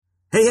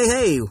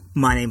Hey,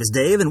 my name is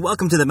Dave, and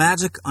welcome to the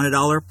Magic on a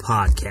Dollar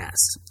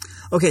podcast.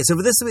 Okay, so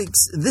for this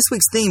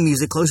week's theme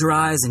music, close your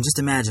eyes and just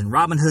imagine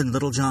Robin Hood and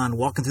Little John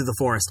walking through the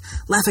forest,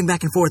 laughing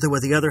back and forth at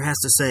what the other has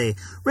to say,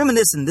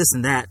 reminiscing this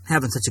and that,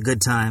 having such a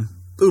good time.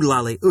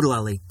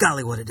 Oodalali,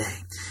 golly, what a day.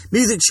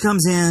 Music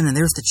comes in, and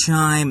there's the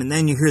chime, and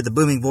then you hear the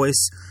booming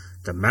voice,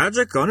 the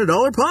Magic on a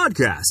Dollar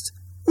podcast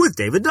with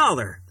David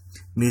Dollar.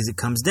 Music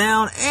comes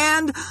down,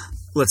 and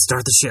let's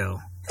start the show.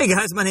 Hey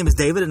guys, my name is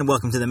David, and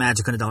welcome to the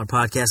Magic on a Dollar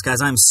podcast.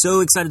 Guys, I'm so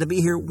excited to be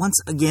here once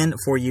again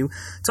for you,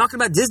 talking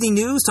about Disney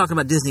news, talking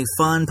about Disney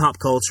fun, pop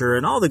culture,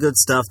 and all the good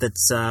stuff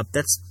that's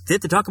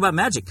fit to talk about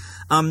magic.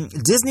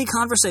 Disney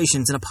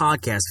conversations in a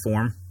podcast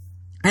form.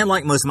 And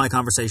like most of my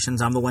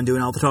conversations, I'm the one doing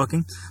all the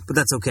talking, but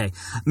that's okay.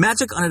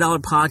 Magic on a Dollar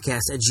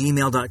podcast at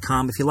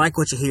gmail.com. If you like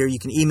what you hear, you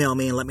can email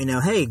me and let me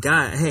know, hey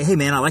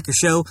man, I like your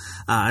show.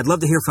 I'd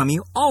love to hear from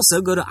you. Also,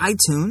 go to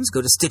iTunes,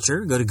 go to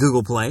Stitcher, go to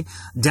Google Play,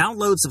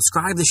 download,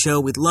 subscribe to the show.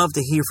 We'd love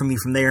to hear from you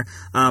from there.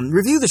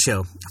 Review the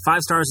show.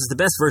 5 stars is the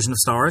best version of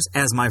stars,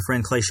 as my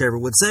friend Clay Shaver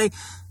would say.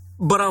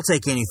 But I'll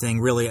take anything,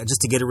 really,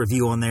 just to get a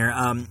review on there.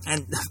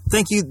 And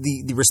thank you.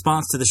 The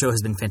response to the show has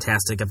been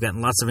fantastic. I've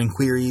gotten lots of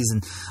inquiries.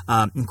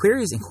 I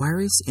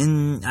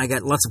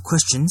got lots of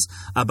questions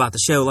about the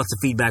show, lots of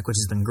feedback, which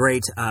has been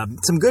great.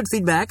 Some good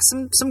feedback,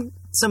 some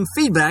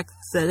feedback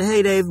that,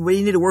 hey, Dave,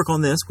 you need to work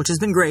on this, which has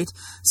been great.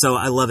 So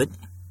I love it.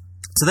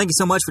 So thank you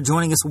so much for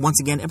joining us once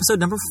again.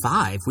 Episode number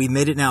 5. We've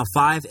made it now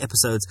 5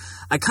 episodes.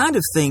 I kind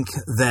of think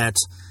that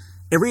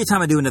every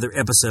time I do another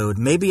episode,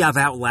 maybe I've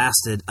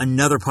outlasted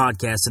another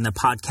podcast in the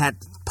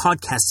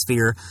podcast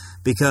sphere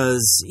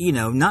because,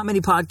 not many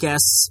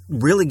podcasts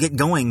really get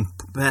going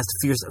past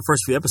the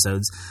first few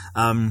episodes.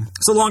 So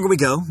the longer we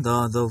go,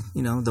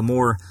 the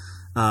more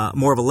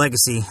of a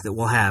legacy that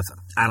we'll have.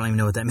 I don't even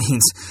know what that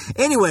means.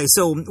 Anyway,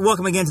 so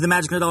welcome again to the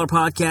Magic on a Dollar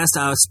podcast,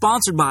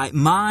 sponsored by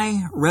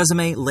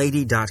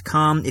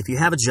myresumelady.com. If you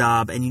have a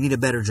job and you need a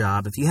better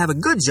job, if you have a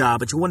good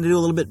job but you want to do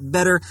a little bit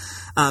better,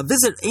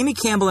 visit Amy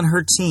Campbell and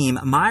her team,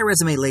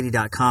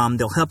 myresumelady.com.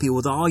 They'll help you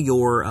with all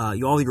your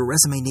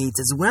resume needs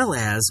as well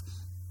as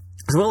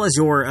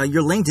your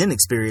LinkedIn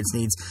experience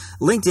needs.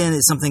 LinkedIn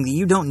is something that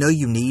you don't know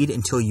you need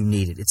until you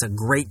need it. It's a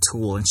great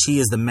tool, and she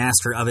is the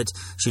master of it.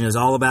 She knows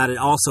all about it.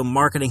 Also,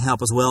 marketing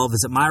help as well.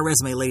 Visit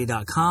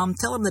myresumelady.com.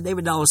 Tell them that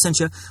David Dollar sent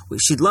you.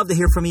 She'd love to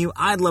hear from you.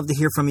 I'd love to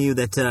hear from you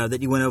that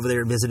you went over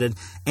there and visited.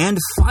 And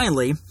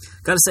finally,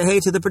 got to say hey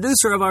to the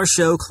producer of our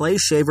show, Clay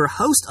Shaver,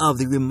 host of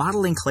the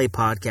Remodeling Clay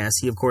podcast.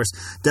 He, of course,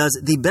 does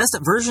the best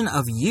version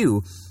of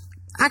you.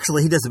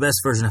 Actually, he does the best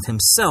version of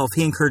himself.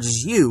 He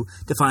encourages you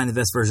to find the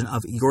best version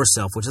of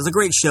yourself, which is a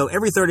great show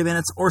every 30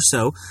 minutes or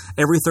so,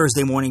 every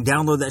Thursday morning.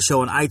 Download that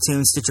show on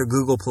iTunes, Stitcher,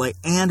 Google Play,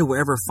 and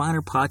wherever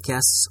finer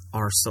podcasts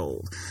are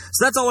sold.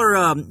 So that's all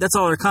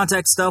our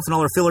contact stuff and all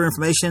our filler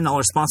information, all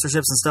our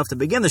sponsorships and stuff to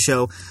begin the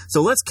show.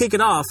 So let's kick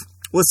it off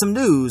with some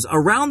news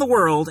around the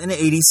world in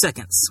 80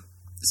 seconds.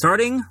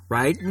 Starting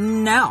right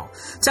now.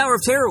 Tower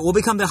of Terror will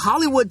become the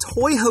Hollywood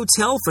Toy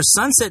Hotel for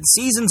Sunset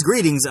Seasons.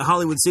 Greetings at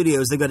Hollywood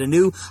Studios. They've got a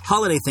new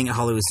holiday thing at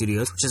Hollywood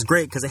Studios, which is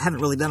great because they haven't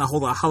really done a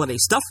whole lot of holiday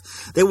stuff.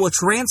 They will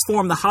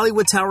transform the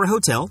Hollywood Tower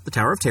Hotel, the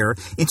Tower of Terror,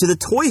 into the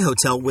Toy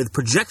Hotel with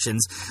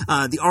projections.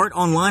 The art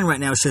online right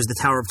now shows the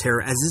Tower of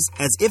Terror as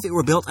if it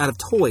were built out of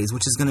toys,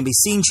 which is going to be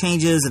scene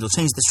changes. It'll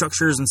change the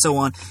structures and so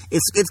on.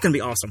 It's going to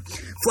be awesome.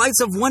 Flights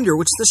of Wonder,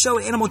 which is the show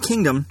at Animal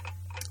Kingdom,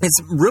 it's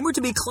rumored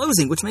to be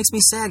closing, which makes me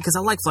sad because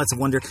I like Flights of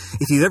Wonder.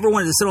 If you've ever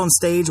wanted to sit on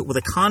stage with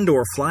a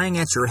condor flying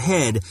at your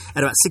head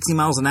at about 60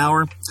 miles an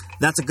hour,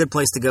 that's a good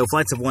place to go.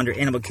 Flights of Wonder,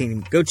 Animal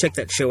Kingdom. Go check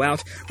that show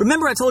out.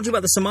 Remember I told you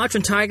about the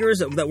Sumatran tigers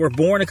that were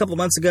born a couple of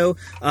months ago?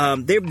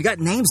 They've got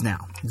names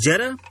now.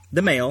 Jeddah,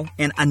 the male,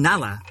 and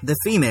Anala, the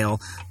female,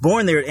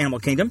 born there at Animal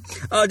Kingdom.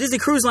 Disney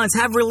Cruise Lines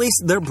have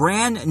released their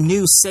brand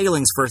new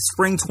sailings for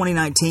spring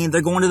 2019.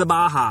 They're going to the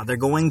Baja. They're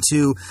going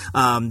to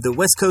the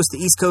West Coast, the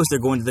East Coast. They're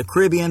going to the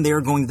Caribbean. They're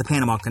going to the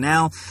Panama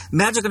Canal.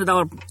 Magic on a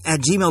Dollar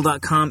at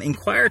gmail.com.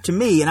 Inquire to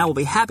me, and I will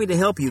be happy to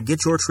help you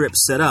get your trip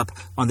set up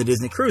on the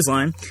Disney Cruise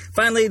Line.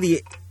 Finally,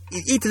 the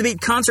Eat to the Beat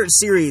concert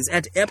series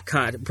at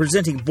Epcot,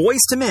 presenting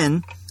Boys to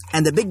Men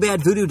and the Big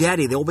Bad Voodoo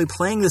Daddy. They will be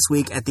playing this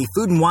week at the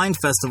Food and Wine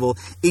Festival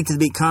Eat to the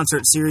Beat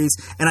concert series.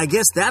 And I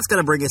guess that's going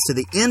to bring us to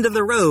the end of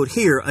the road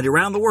here at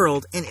Around the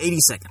World in 80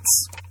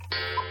 seconds.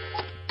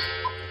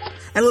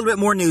 And a little bit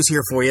more news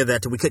here for you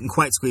that we couldn't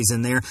quite squeeze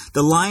in there.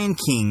 The Lion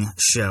King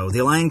show,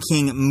 the Lion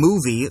King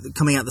movie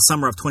coming out the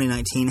summer of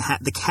 2019,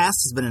 the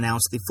cast has been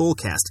announced, the full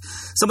cast.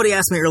 Somebody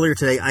asked me earlier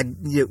today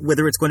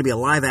whether it's going to be a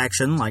live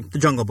action like The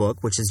Jungle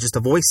Book, which is just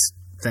a voice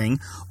thing,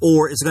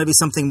 or it's going to be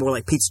something more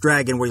like Pete's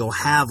Dragon where you'll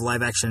have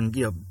live action,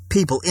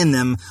 people in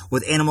them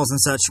with animals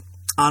and such.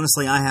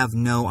 Honestly, I have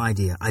no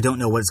idea. I don't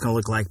know what it's going to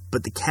look like,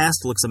 but the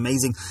cast looks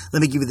amazing.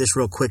 Let me give you this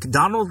real quick.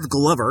 Donald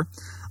Glover,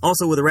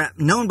 also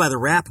known by the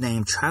rap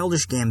name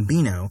Childish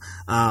Gambino.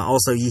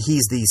 Also,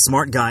 he's the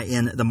smart guy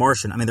in The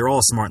Martian. I mean, they're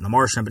all smart in The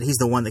Martian, but he's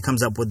the one that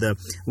comes up with the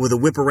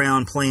whip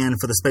around plan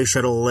for the space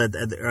shuttle,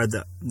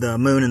 the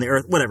moon and the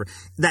Earth, whatever.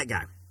 That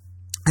guy.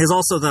 He's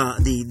also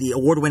the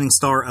award-winning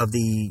star of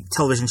the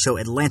television show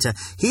Atlanta.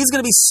 He's going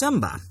to be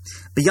Simba.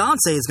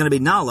 Beyonce is going to be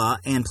Nala,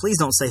 and please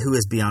don't say who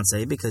is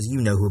Beyonce, because you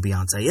know who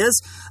Beyonce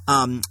is.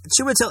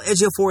 Chiwetel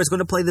Ejiofor is going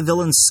to play the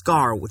villain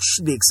Scar, which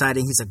should be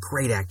exciting. He's a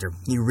great actor.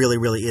 He really,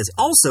 really is.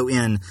 Also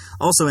in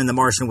The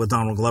Martian with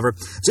Donald Glover.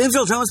 James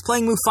Earl Jones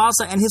playing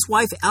Mufasa, and his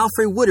wife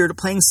Alfre Woodard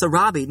playing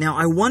Sarabi. Now,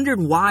 I wondered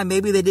why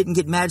maybe they didn't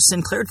get Madge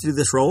Sinclair to do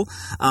this role.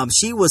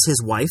 She was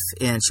his wife,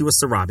 and she was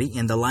Sarabi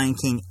in the Lion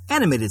King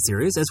animated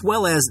series, as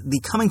well as the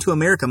Coming to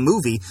America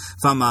movie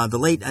from the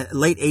late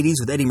 80s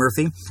with Eddie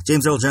Murphy.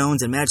 James Earl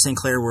Jones and Madge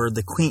Sinclair were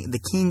the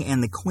king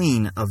and the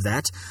queen of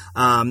that.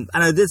 And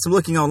I did some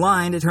looking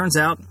online. It turns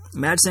out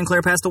Madge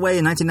Sinclair passed away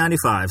in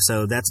 1995,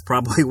 so that's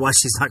probably why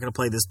she's not going to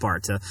play this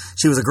part.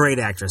 She was a great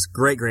actress,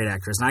 great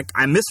actress, and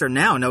I miss her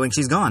now knowing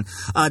she's gone.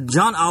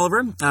 John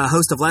Oliver,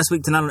 host of Last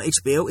Week Tonight on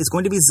HBO, is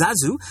going to be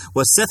Zazu,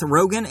 with Seth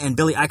Rogen and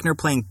Billy Eichner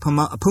playing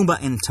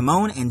Pumbaa and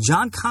Timon, and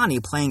John Connie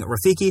playing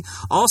Rafiki.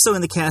 Also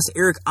in the cast,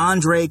 Eric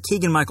Andre,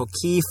 Keegan-Michael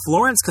Key,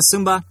 Florence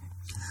Kasumba,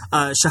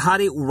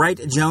 Shahadi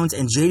Wright-Jones,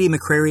 and J.D.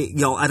 McCrary.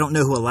 Y'all, I don't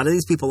know who a lot of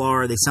these people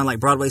are. They sound like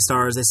Broadway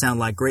stars. They sound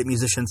like great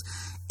musicians.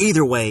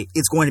 Either way,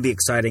 it's going to be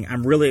exciting.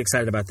 I'm really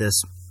excited about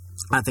this.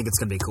 I think it's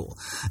going to be cool.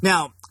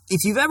 Now, if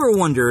you've ever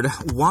wondered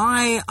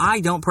why I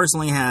don't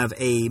personally have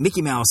a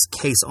Mickey Mouse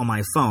case on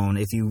my phone,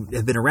 if you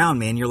have been around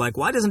me and you're like,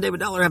 why doesn't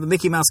David Dollar have a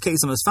Mickey Mouse case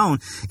on his phone?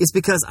 It's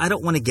because I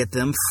don't want to get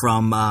them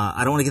from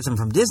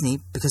Disney,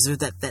 because they're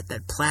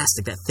that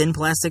plastic, that thin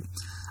plastic.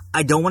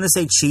 I don't want to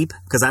say cheap,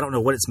 because I don't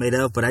know what it's made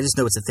of, but I just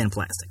know it's a thin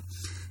plastic.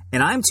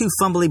 And I'm too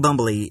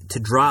fumbly-bumbly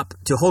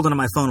to hold onto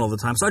my phone all the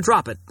time, so I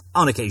drop it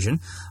on occasion,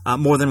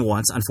 more than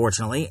once,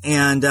 unfortunately.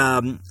 And,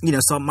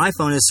 so my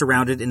phone is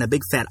surrounded in a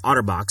big fat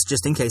OtterBox,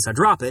 just in case I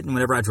drop it. And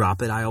whenever I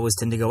drop it, I always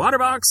tend to go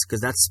OtterBox,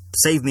 because that's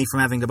saved me from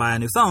having to buy a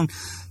new phone.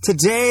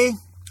 Today,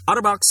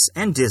 OtterBox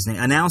and Disney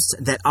announced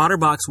that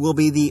OtterBox will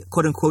be the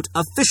quote-unquote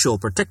official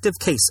protective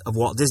case of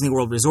Walt Disney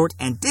World Resort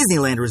and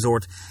Disneyland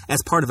Resort as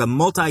part of a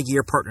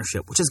multi-year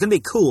partnership, which is going to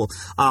be cool.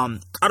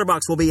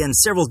 OtterBox will be in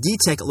several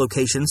D-Tech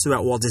locations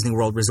throughout Walt Disney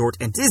World Resort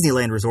and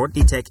Disneyland Resort.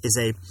 D-Tech is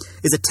a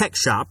tech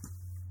shop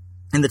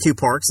in the two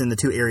parks, in the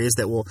two areas,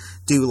 that will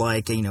do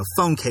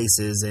phone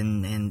cases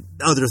and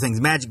other things,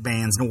 magic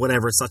bands and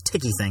whatever. It's a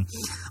techie thing.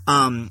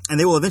 And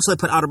they will eventually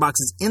put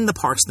OtterBoxes in the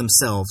parks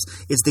themselves.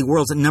 It's the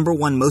world's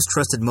 #1 most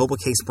trusted mobile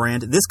case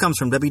brand. This comes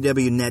from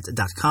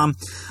www.net.com.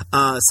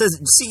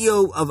 Says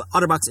CEO of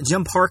OtterBox,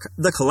 Jim Park,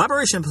 the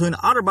collaboration between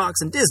OtterBox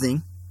and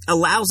Disney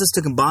allows us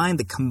to combine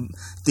the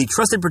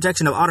trusted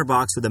protection of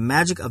OtterBox with the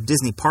magic of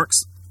Disney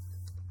parks.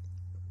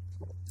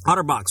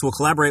 OtterBox will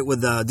collaborate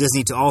with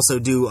Disney to also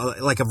do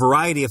a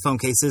variety of phone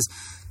cases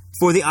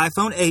for the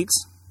iPhone 8,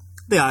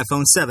 the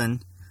iPhone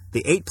 7,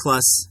 the 8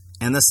 Plus,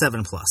 and the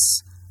 7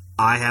 Plus.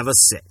 I have a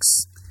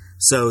 6.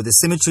 So the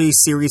Symmetry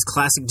Series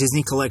Classic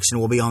Disney Collection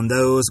will be on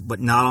those, but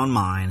not on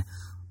mine.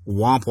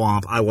 Womp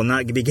womp. I will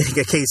not be getting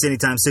a case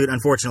anytime soon,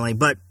 unfortunately,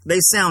 but they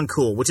sound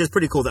cool, which is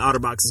pretty cool that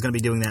OtterBox is going to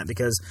be doing that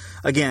because,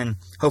 again,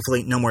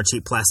 hopefully no more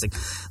cheap plastic.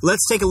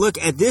 Let's take a look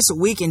at this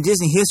week in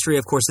Disney history.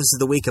 Of course, this is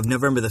the week of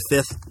November the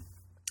 5th.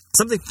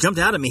 Something jumped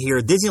out at me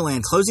here.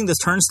 Disneyland closing the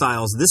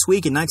turnstiles this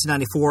week in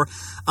 1994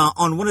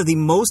 on one of the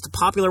most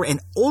popular and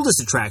oldest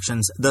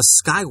attractions, the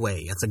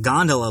Skyway. It's a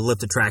gondola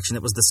lift attraction.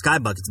 It was the Sky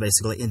Buckets,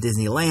 basically, in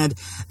Disneyland.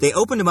 They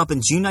opened them up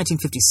in June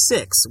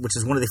 1956, which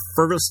is one of the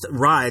first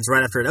rides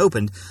right after it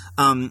opened.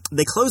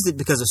 They closed it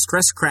because of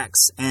stress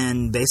cracks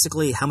and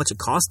basically how much it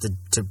cost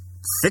to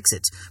fix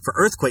it for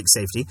earthquake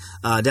safety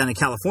down in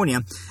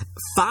California.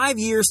 5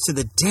 years to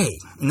the day,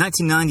 in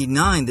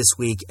 1999 this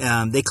week,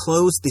 they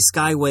closed the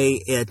Skyway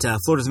at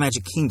Florida's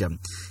Magic Kingdom.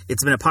 It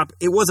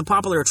was a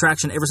popular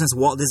attraction ever since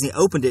Walt Disney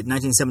opened it in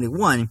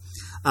 1971.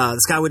 The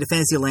Skyway to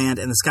Fantasyland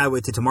and the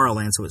Skyway to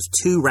Tomorrowland, so it was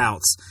 2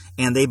 routes,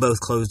 and they both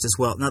closed as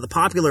well. Now, the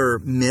popular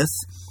myth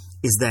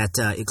is that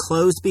it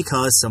closed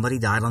because somebody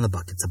died on the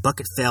buckets. A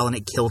bucket fell and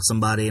it killed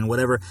somebody and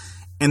whatever.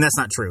 And that's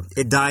not true.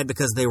 It died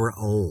because they were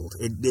old.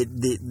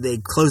 They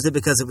closed it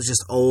because it was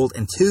just old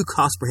and too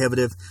cost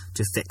prohibitive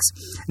to fix.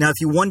 Now, if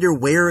you wonder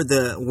where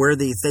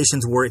the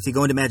stations were, if you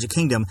go into Magic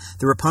Kingdom,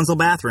 the Rapunzel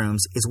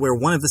bathrooms is where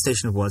one of the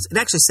stations was. It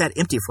actually sat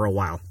empty for a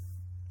while.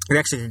 You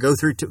actually could go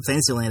through to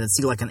Fantasyland and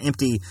see like an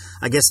empty,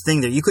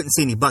 thing there. You couldn't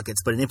see any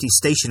buckets, but an empty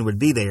station would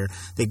be there.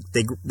 They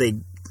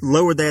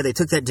lowered there. They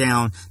took that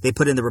down. They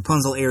put in the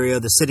Rapunzel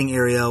area, the sitting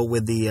area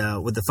with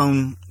the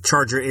phone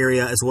charger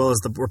area, as well as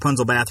the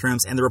Rapunzel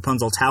bathrooms and the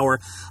Rapunzel Tower.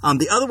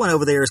 The other one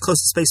over there is close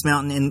to Space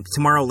Mountain in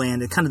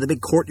Tomorrowland, and kind of the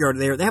big courtyard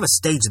there. They have a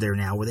stage there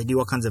now where they do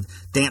all kinds of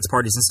dance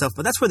parties and stuff,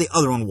 but that's where the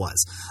other one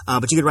was.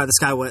 But you could ride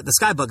the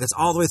Sky Buckets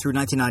all the way through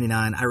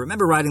 1999. I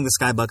remember riding the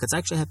Sky Buckets. I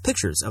actually have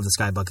pictures of the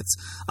Sky Buckets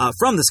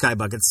from the Sky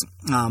Buckets.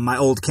 My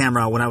old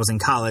camera when I was in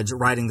college,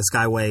 riding the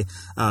Skyway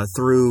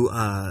through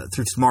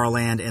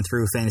Tomorrowland and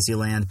through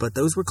Fantasyland. But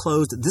those were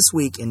closed this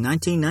week in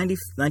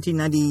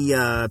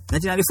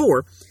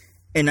 1994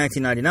 and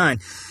 1999.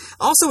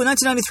 Also in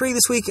 1993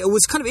 this week, it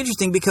was kind of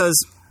interesting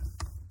because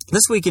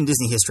This week in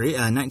Disney history,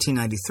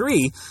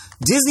 1993,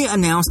 Disney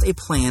announced a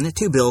plan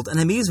to build an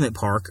amusement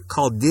park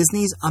called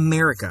Disney's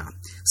America,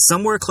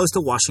 somewhere close to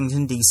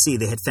Washington, D.C.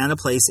 They had found a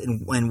place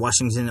in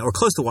Washington, or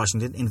close to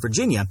Washington, in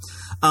Virginia.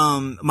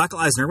 Michael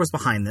Eisner was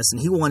behind this, and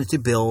he wanted to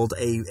build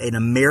an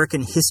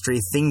American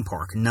history theme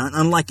park.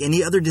 Unlike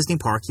any other Disney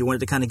park, he wanted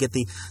to kind of get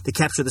to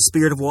capture the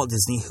spirit of Walt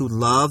Disney, who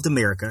loved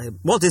America.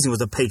 Walt Disney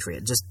was a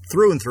patriot, just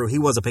through and through. He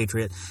was a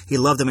patriot. He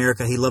loved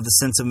America. He loved the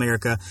sense of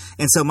America.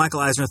 And so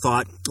Michael Eisner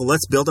thought, well,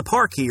 let's build a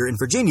park here in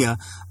Virginia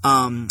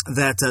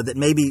that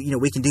maybe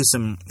we can do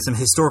some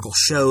historical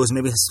shows,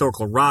 maybe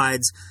historical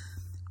rides.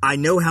 I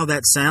know how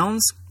that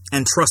sounds,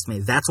 and trust me,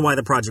 that's why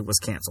the project was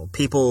canceled.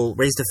 People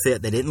raised a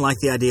fit. They didn't like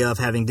the idea of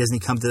having Disney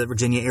come to the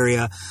Virginia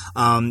area,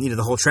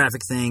 the whole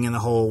traffic thing and the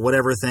whole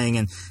whatever thing,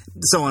 and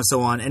so on and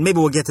so on. And maybe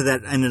we'll get to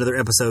that in another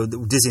episode,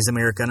 Disney's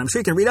America, and I'm sure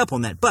you can read up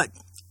on that. But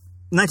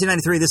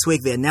 1993, this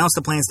week, they announced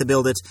the plans to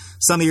build it.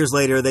 Some years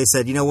later, they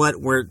said, you know what,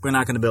 we're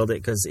not going to build it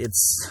because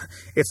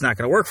it's not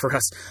going to work for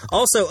us.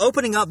 Also,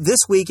 opening up this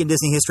week in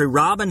Disney history,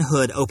 Robin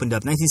Hood opened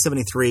up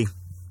 1973.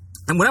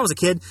 And when I was a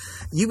kid,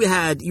 you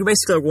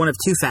basically were one of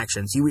two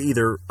factions. You were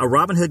either a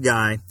Robin Hood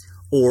guy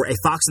or a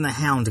Fox and the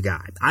Hound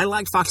guy. I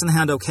liked Fox and the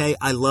Hound okay.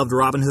 I loved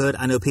Robin Hood.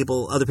 I know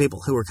other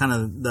people who were kind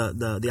of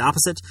the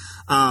opposite.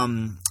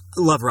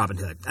 Love Robin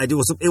Hood.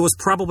 It was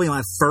probably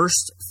my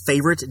first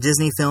favorite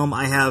Disney film.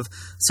 I have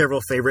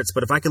several favorites,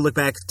 but if I could look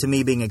back to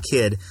me being a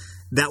kid,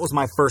 that was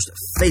my first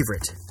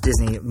favorite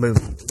Disney movie.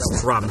 That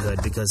was Robin Hood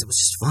because it was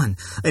just fun.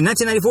 In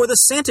 1994, The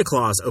Santa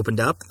Claus opened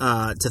up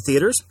to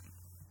theaters.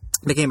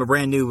 Became a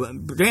brand new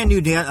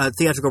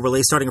theatrical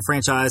release, starting a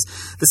franchise.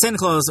 The Santa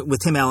Claus with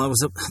Tim Allen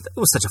it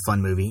was such a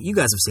fun movie. You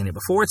guys have seen it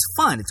before. It's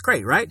fun. It's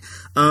great, right?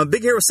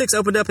 Big Hero 6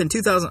 opened up in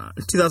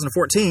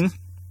 2014.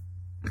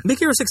 Big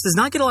Hero 6 does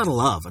not get a lot of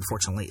love,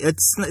 unfortunately.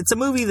 It's a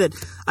movie that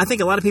I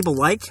think a lot of people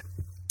like,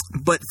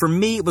 but for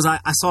me,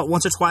 I saw it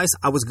once or twice.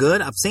 I was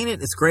good. I've seen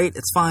it. It's great.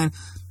 It's fine.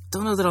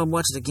 Don't know that I'll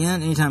watch it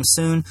again anytime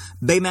soon.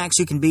 Baymax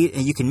you can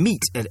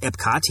meet at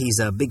Epcot. He's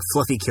a big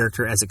fluffy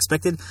character as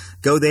expected.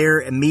 Go there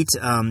and meet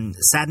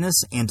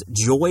Sadness and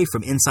Joy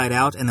from Inside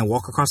Out, and then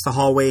walk across the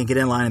hallway and get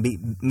in line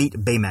and meet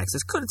Baymax.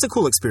 It's a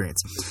cool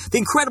experience. The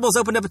Incredibles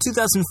opened up in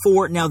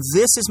 2004. Now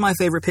this is my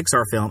favorite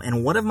Pixar film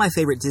and one of my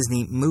favorite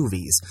Disney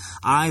movies.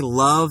 I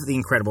love The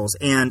Incredibles,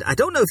 and I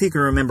don't know if you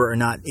can remember or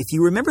not. If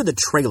you remember the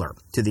trailer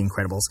to The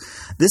Incredibles,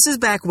 this is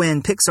back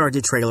when Pixar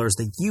did trailers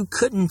that you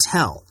couldn't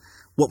tell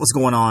what was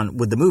going on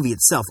with the movie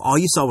itself. All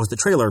you saw was the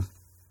trailer.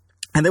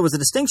 And there was a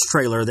distinct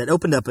trailer that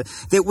opened up.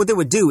 What they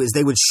would do is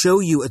they would show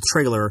you a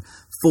trailer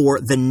for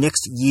the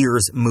next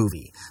year's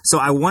movie. So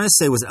I want to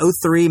say it was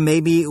 2003,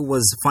 maybe it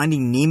was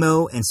Finding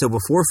Nemo. And so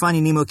before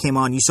Finding Nemo came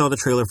on, you saw the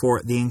trailer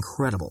for The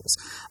Incredibles.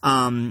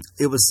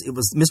 It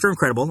was Mr.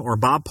 Incredible, or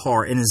Bob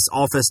Parr, in his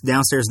office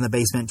downstairs in the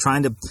basement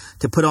trying to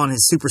put on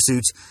his super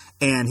suit.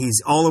 And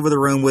he's all over the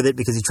room with it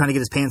because he's trying to get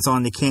his pants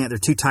on. They're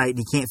too tight and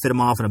he can't fit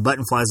them off, and a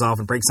button flies off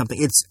and breaks something.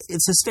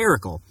 It's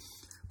hysterical.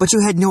 But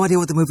you had no idea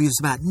what the movie was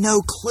about. No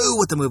clue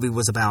what the movie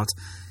was about.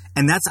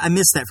 And I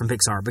missed that from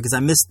Pixar, because I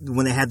missed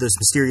when they had those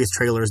mysterious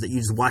trailers that you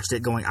just watched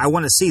it going, I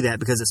want to see that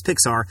because it's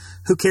Pixar.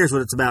 Who cares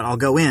what it's about? I'll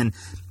go in.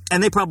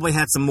 And they probably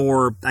had some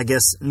more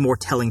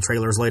telling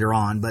trailers later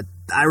on. But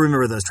I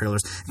remember those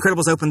trailers.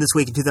 Incredibles opened this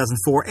week in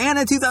 2004. And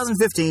in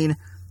 2015,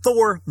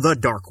 Thor: The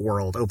Dark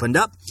World opened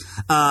up.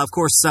 Of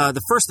course,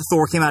 the first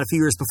Thor came out a few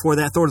years before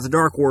that. Thor: The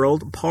Dark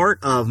World, part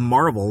of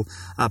Marvel,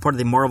 part of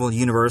the Marvel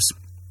universe.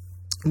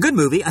 Good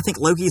movie. I think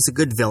Loki is a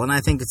good villain. I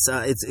think it's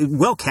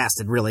well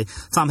casted, really.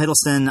 Tom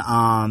Hiddleston,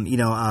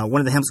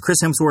 one of the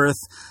Chris Hemsworth.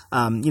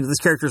 Those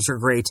characters are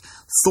great.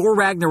 Thor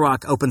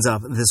Ragnarok opens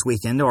up this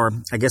weekend, or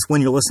I guess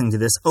when you're listening to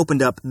this,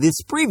 opened up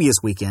this previous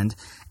weekend,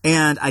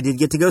 and I did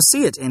get to go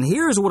see it. And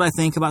here's what I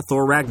think about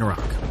Thor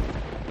Ragnarok.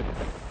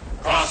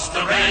 Cross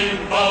the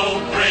rainbow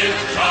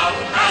bridge of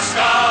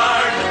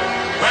Asgard,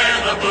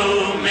 where the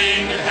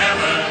booming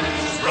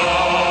heavens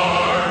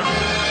roar.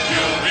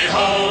 You'll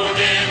behold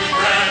in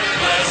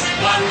breathless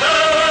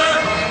wonder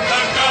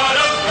the God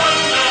of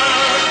thunder,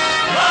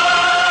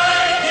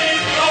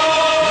 mighty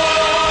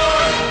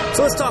Thor.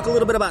 So let's talk a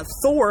little bit about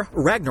Thor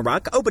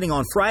Ragnarok, opening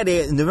on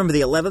Friday, November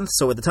the 11th.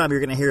 So at the time you're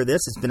going to hear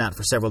this, it's been out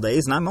for several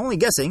days, and I'm only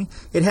guessing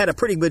it had a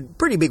pretty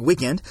big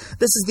weekend.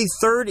 This is the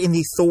third in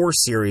the Thor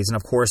series, and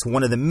of course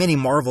one of the many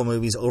Marvel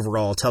movies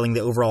overall, telling the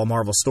overall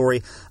Marvel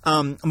story.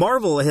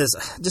 Marvel has,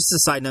 just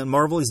as a side note,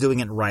 Marvel is doing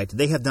it right.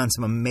 They have done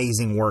some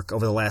amazing work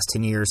over the last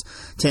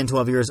 10,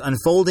 12 years,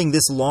 unfolding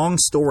this long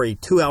story,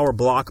 2-hour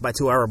block by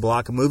 2-hour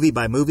block, movie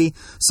by movie.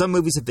 Some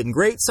movies have been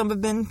great, some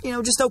have been,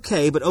 just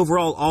okay, but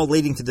overall all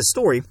leading to the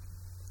story.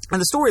 And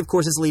the story, of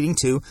course, is leading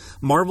to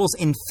Marvel's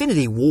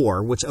Infinity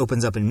War, which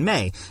opens up in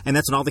May. And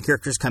that's when all the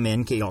characters come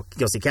in. You'll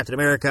see Captain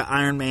America,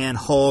 Iron Man,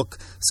 Hulk,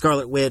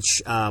 Scarlet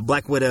Witch,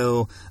 Black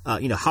Widow,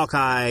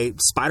 Hawkeye,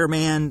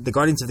 Spider-Man, the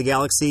Guardians of the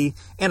Galaxy,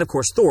 and, of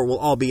course, Thor will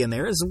all be in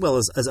there, as well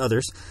as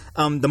others.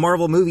 The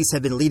Marvel movies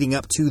have been leading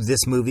up to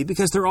this movie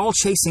because they're all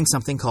chasing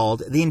something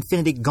called the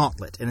Infinity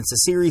Gauntlet. And it's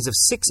a series of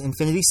 6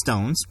 Infinity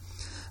Stones.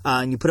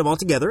 And you put them all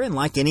together, and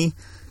like any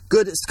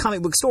good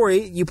comic book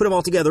story, you put them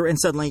all together and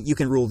suddenly you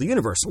can rule the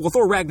universe. Well,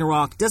 Thor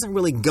Ragnarok doesn't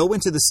really go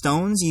into the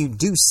stones. You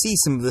do see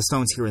some of the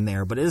stones here and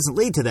there, but it doesn't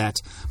lead to that.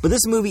 But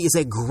this movie is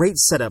a great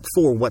setup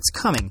for what's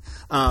coming.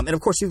 And of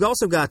course, you've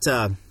also got...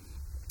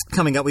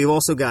 coming up, we've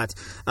also got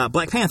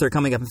Black Panther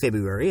coming up in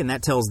February, and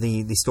that tells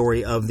the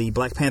story of the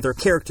Black Panther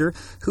character,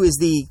 who is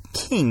the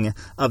king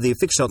of the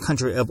fictional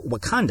country of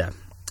Wakanda.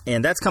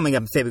 And that's coming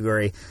up in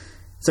February.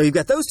 So you've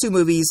got those two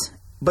movies,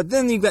 but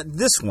then you've got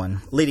this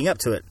one leading up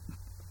to it.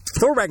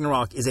 Thor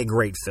Ragnarok is a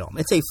great film.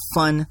 It's a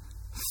fun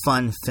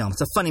film.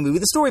 It's a funny movie.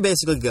 The story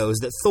basically goes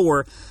that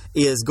Thor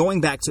is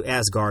going back to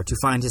Asgard to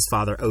find his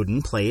father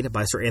Odin, played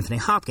by Sir Anthony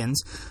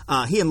Hopkins.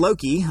 He and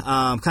Loki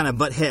kind of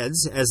butt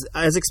heads,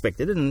 as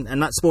expected, and I'm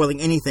not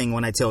spoiling anything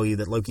when I tell you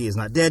that Loki is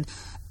not dead.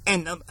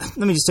 And let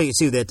me just tell you,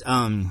 too, that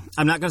I'm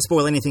not going to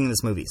spoil anything in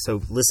this movie.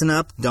 So listen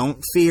up.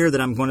 Don't fear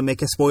that I'm going to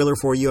make a spoiler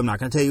for you. I'm not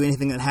going to tell you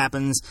anything that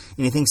happens,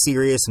 anything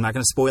serious. I'm not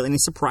going to spoil any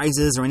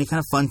surprises or any kind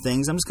of fun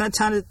things. I'm just going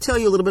to tell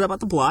you a little bit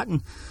about the plot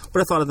and what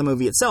I thought of the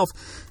movie itself.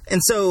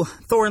 And so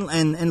Thor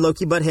and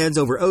Loki butt heads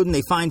over Odin.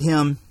 They find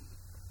him,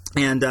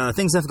 and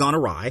things have gone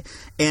awry.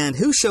 And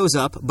who shows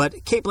up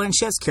but Cate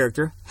Blanchett's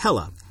character,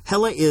 Hela.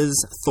 Hela is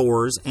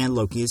Thor's and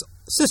Loki's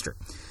sister.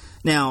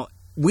 Now,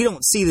 we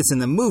don't see this in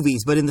the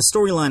movies, but in the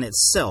storyline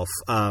itself,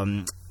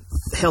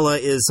 Hela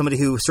is somebody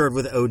who served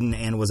with Odin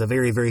and was a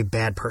very, very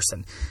bad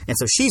person. And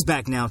so she's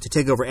back now to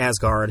take over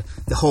Asgard,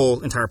 the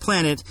whole entire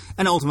planet,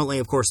 and ultimately,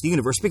 of course, the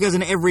universe. Because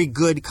in every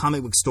good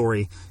comic book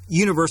story,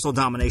 universal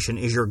domination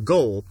is your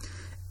goal.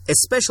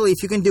 Especially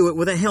if you can do it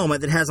with a helmet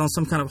that has on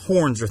some kind of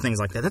horns or things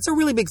like that. That's a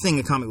really big thing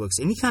in comic books.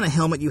 Any kind of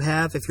helmet you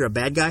have, if you're a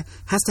bad guy,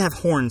 has to have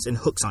horns and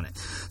hooks on it.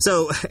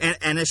 So,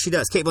 and as she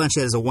does, Cate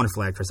Blanchett is a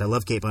wonderful actress. I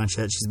love Cate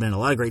Blanchett. She's been in a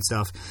lot of great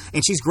stuff,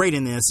 and she's great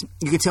in this.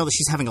 You can tell that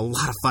she's having a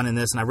lot of fun in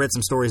this, and I read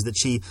some stories that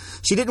she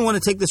didn't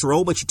want to take this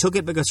role, but she took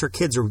it because her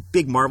kids are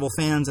big Marvel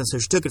fans, and so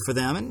she took it for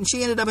them, and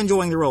she ended up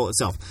enjoying the role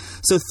itself.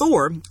 So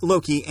Thor,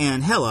 Loki,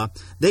 and Hela,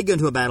 they go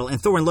into a battle, and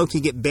Thor and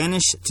Loki get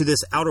banished to this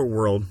outer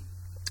world,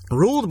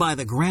 ruled by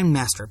the Grand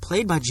Master,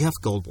 played by Jeff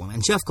Goldblum.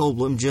 And Jeff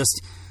Goldblum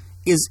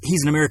he's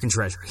an American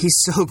treasure. He's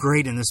so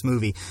great in this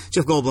movie.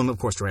 Jeff Goldblum, of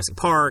course, Jurassic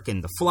Park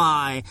and The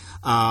Fly,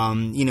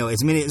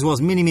 as well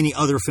as many, many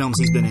other films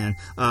he's been in.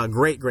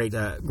 Great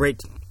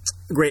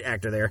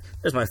actor there.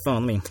 There's my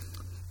phone. Let me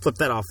flip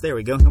that off. There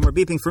we go. No more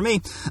beeping for me.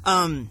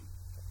 And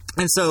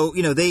so,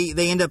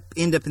 they end up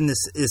in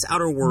this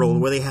outer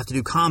world where they have to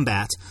do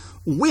combat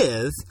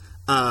with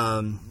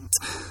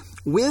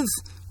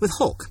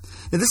Hulk.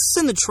 Now, this is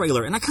in the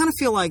trailer, and I kind of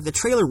feel like the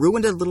trailer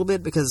ruined it a little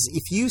bit, because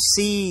if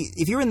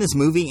you're in this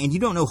movie and you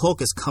don't know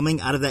Hulk is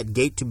coming out of that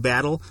gate to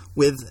battle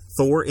with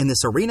Thor in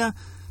this arena,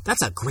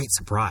 that's a great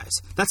surprise.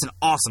 That's an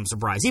awesome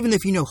surprise. Even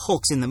if you know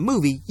Hulk's in the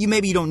movie, you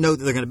don't know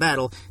that they're going to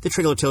battle. The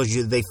trailer tells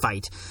you that they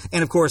fight.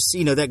 And of course,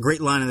 that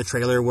great line in the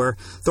trailer where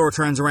Thor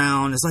turns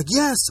around and is like,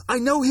 "Yes, I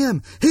know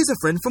him. He's a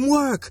friend from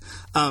work."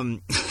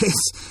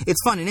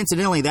 It's fun, and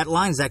incidentally, that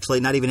line is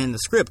actually not even in the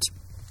script.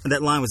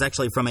 That line was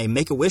actually from a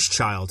Make-A-Wish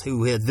child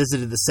who had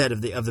visited the set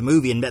of the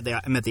movie and met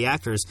the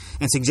actors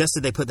and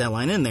suggested they put that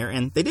line in there,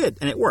 and they did,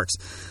 and it works.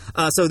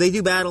 So they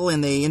do battle,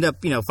 and they end up,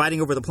 fighting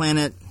over the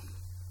planet.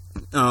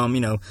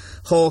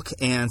 Hulk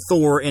and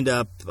Thor end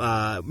up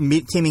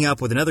teaming up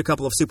with another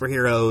couple of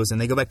superheroes,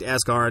 and they go back to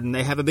Asgard, and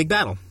they have a big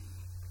battle.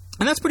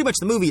 And that's pretty much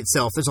the movie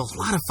itself. There's a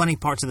lot of funny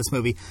parts of this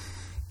movie.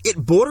 It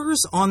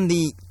borders on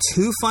the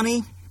too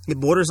funny. It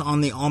borders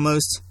on the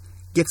almost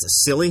gets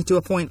silly to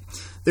a point.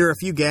 There are a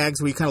few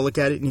gags where you kind of look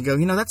at it and you go,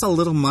 that's a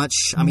little much.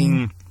 I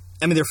mean,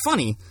 they're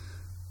funny,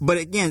 but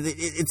again,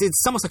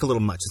 it's almost like a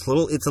little much.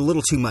 It's a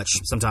little too much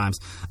sometimes.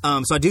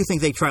 So I do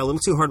think they try a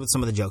little too hard with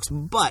some of the jokes,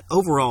 but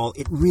overall,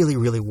 it really,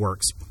 really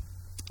works.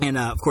 And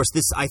of course,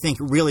 this I think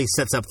really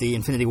sets up the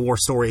Infinity War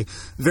story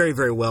very,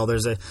 very well.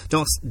 There's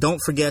don't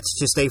forget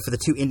to stay for the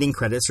two ending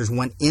credits. There's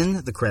one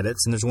in the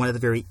credits, and there's one at the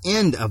very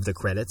end of the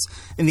credits.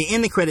 And the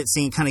end the credits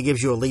scene kind of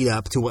gives you a lead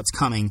up to what's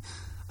coming.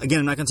 Again,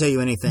 I'm not going to tell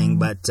you anything,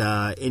 but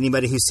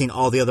anybody who's seen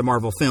all the other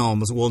Marvel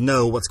films will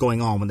know what's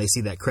going on when they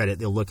see that credit.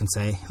 They'll look and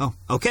say, "Oh,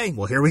 okay,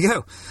 well, here we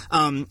go."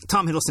 Tom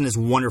Hiddleston is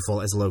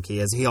wonderful as Loki,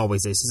 as he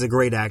always is. He's a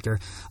great actor.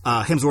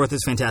 Hemsworth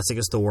is fantastic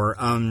as Thor.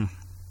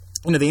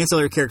 The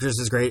ancillary characters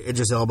is great.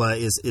 Idris Elba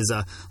is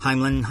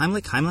Heimlich?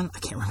 I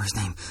can't remember his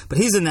name. But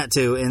he's in that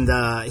too,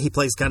 and he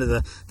plays kind of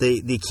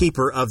the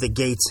keeper of the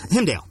gates.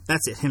 Hemdale.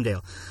 That's it,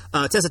 Hemdale.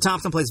 Tessa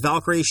Thompson plays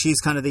Valkyrie.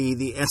 She's kind of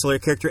the ancillary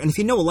character. And if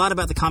you know a lot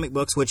about the comic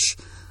books, which,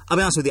 I'll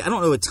be honest with you, I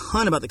don't know a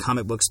ton about the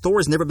comic books. Thor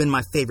has never been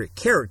my favorite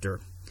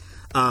character.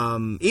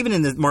 Even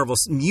in the Marvel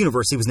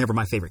universe, he was never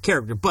my favorite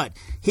character, but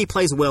he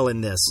plays well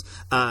in this.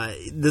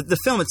 The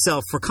film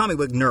itself, for comic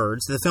book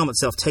nerds, the film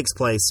itself takes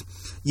place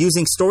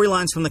using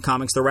storylines from the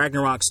comics, the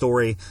Ragnarok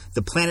story,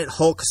 the Planet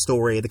Hulk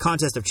story, the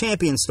Contest of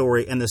Champions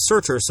story, and the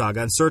Surtur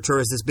saga. And Surtur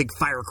is this big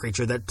fire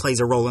creature that plays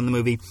a role in the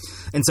movie.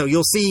 And so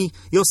you'll see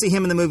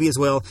him in the movie as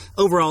well.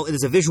 Overall, it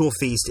is a visual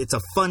feast. It's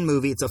a fun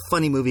movie. It's a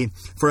funny movie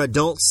for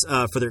adults,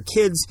 for their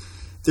kids.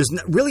 There's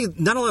really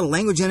not a lot of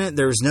language in it.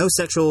 There's no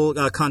sexual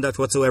conduct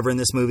whatsoever in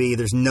this movie.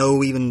 There's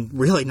not even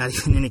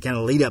any kind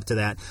of lead up to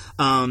that.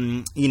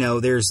 I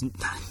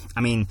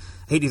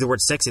hate to use the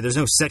word sexy. There's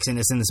no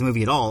sexiness in this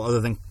movie at all,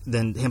 other than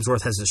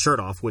Hemsworth has his shirt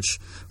off, which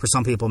for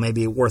some people may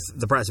be worth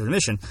the price of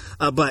admission.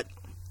 But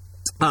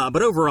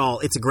overall,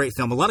 it's a great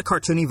film. A lot of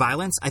cartoony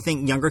violence. I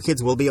think younger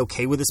kids will be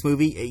okay with this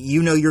movie.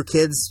 You know your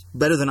kids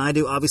better than I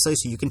do, obviously,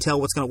 so you can tell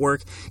what's going to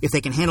work. If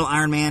they can handle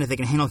Iron Man, if they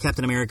can handle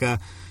Captain America,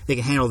 they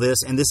can handle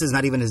this. And this is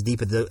not even as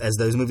deep as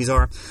those movies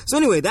are. So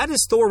anyway, that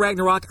is Thor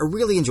Ragnarok. I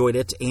really enjoyed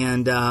it.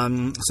 And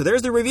so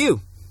there's the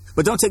review.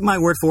 But don't take my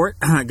word for it.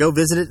 Go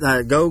visit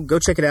it. Go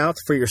check it out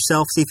for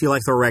yourself. See if you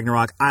like Thor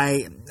Ragnarok.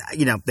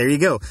 There you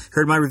go.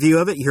 Heard my review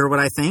of it. You heard what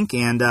I think.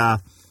 And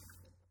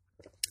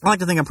I like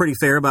to think I'm pretty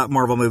fair about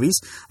Marvel movies.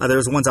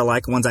 There's ones I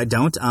like, ones I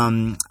don't.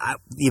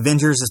 The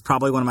Avengers is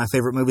probably one of my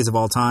favorite movies of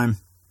all time.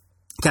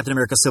 Captain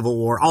America Civil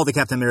War. All the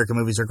Captain America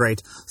movies are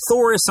great.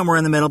 Thor is somewhere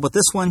in the middle, but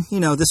this one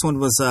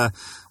was,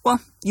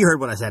 you heard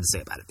what I had to say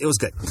about it. It was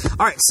good.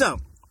 All right, so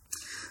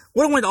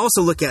what I wanted to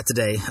also look at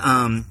today,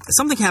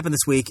 something happened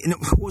this week, and it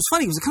was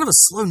funny, it was kind of a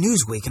slow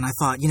news week, and I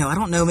thought, I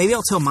don't know, maybe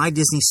I'll tell my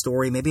Disney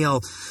story, maybe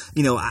I'll,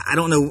 I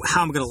don't know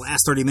how I'm going to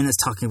last 30 minutes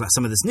talking about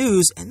some of this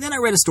news, and then I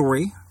read a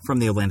story from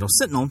the Orlando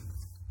Sentinel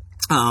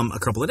a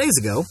couple of days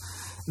ago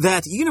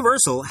that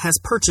Universal has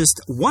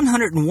purchased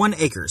 101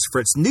 acres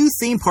for its new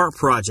theme park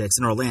projects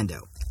in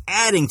Orlando,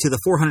 adding to the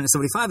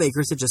 475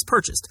 acres it just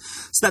purchased.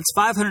 So that's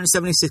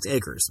 576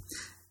 acres.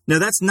 No,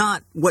 that's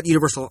not what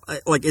Universal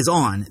is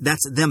on.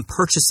 That's them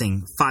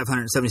purchasing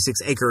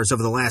 576 acres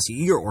over the last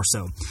year or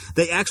so.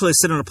 They actually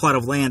sit on a plot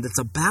of land that's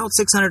about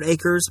 600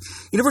 acres.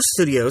 Universal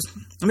Studios,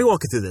 let me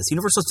walk you through this.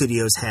 Universal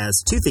Studios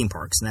has two theme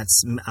parks, and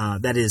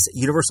that is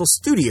Universal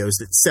Studios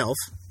itself.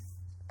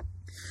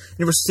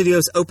 Universal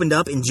Studios opened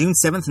up in June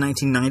 7th,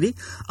 1990.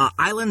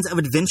 Islands of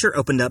Adventure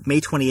opened up May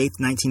 28th,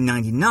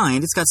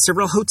 1999. It's got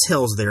several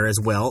hotels there as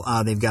well.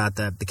 They've got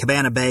the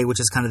Cabana Bay,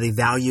 which is kind of the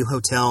value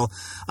hotel.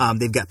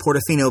 They've got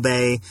Portofino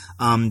Bay.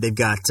 They've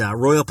got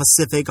Royal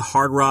Pacific,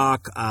 Hard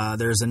Rock.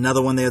 There's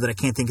another one there that I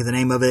can't think of the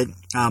name of it.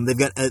 They've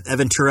got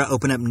Aventura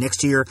open up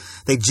next year.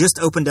 They just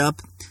opened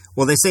up.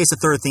 Well, they say it's a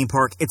third theme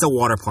park. It's a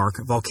water park.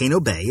 Volcano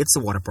Bay. It's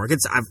a water park.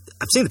 I've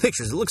seen the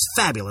pictures. It looks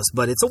fabulous,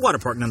 but it's a water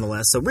park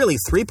nonetheless. So really,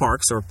 three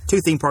parks, or two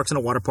theme parks and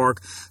a water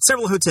park,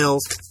 several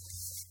hotels.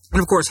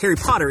 And of course, Harry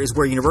Potter is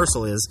where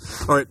Universal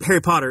is, or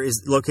Harry Potter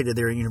is located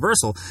there in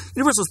Universal.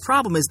 Universal's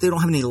problem is they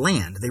don't have any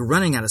land. They're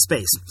running out of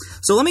space.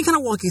 So let me kind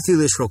of walk you through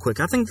this real quick.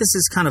 I think this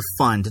is kind of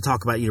fun to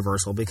talk about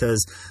Universal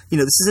because,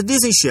 this is a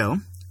Disney show,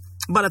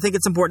 but I think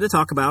it's important to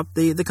talk about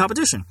the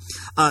competition.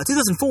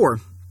 2004,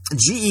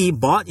 GE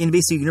bought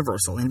NBC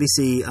Universal.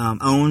 NBC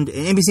owned,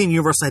 NBC and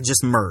Universal had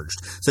just merged.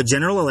 So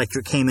General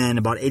Electric came in,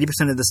 about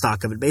 80% of the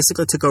stock of it,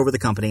 basically took over the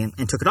company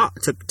and took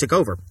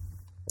over.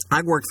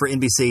 I worked for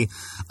NBC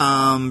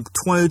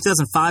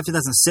 2005,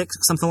 2006,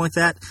 something like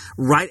that,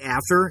 right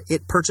after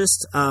it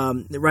purchased,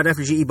 right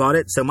after GE bought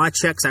it. So my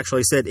checks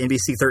actually said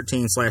NBC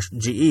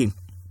 13/GE.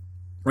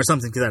 Or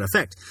something to that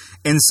effect.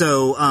 And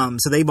so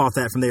they bought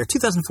that from there.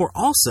 2004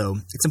 also,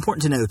 it's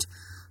important to note,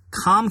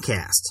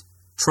 Comcast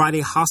tried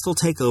a hostile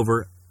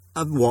takeover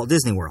of Walt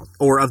Disney World,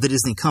 or of the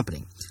Disney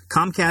company.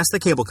 Comcast, the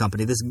cable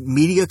company, this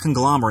media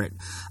conglomerate,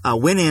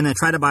 went in and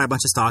tried to buy a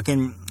bunch of stock.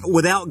 And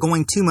without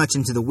going too much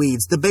into the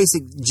weeds, the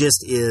basic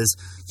gist is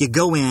you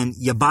go in,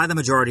 you buy the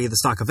majority of the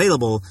stock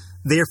available,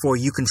 therefore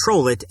you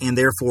control it, and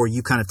therefore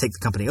you kind of take the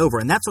company over.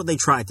 And that's what they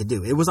tried to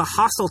do. It was a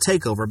hostile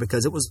takeover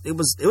because it was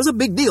a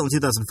big deal in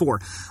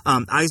 2004.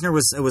 Eisner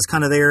was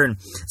kind of there, and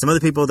some other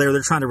people there.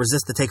 They're trying to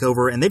resist the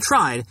takeover, and they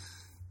tried.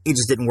 It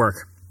just didn't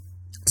work.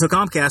 So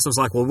Comcast was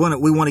like, well,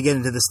 we want to get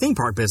into this theme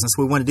park business.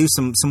 We want to do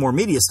some more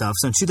media stuff.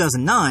 So in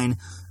 2009,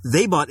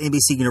 they bought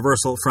NBC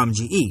Universal from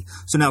GE.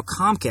 So now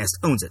Comcast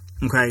owns it.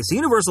 Okay, so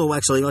Universal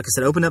actually, like I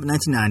said, opened up in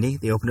 1990.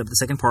 They opened up the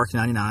second park in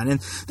 99, and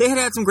they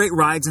had some great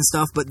rides and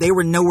stuff, but they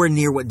were nowhere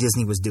near what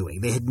Disney was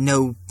doing. They had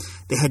no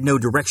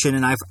direction,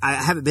 and I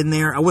haven't been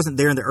there. I wasn't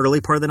there in the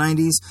early part of the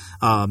 90s,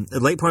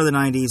 late part of the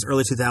 90s,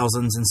 early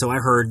 2000s, and so I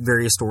heard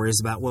various stories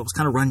about, well, it was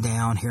kind of run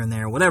down here and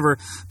there, whatever,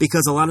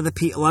 because a lot of the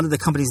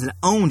companies that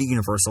owned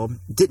Universal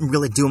didn't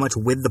really do much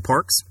with the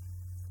parks.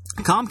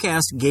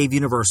 Comcast gave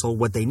Universal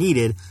what they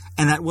needed,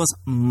 and that was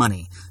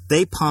money.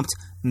 They pumped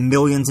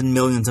millions and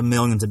millions and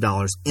millions of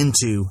dollars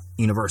into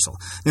Universal.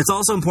 And it's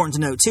also important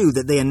to note, too,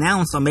 that they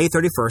announced on May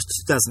 31st,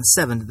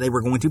 2007, that they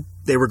were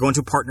going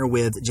to partner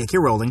with J.K.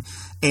 Rowling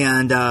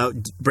and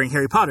bring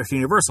Harry Potter to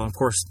Universal. Of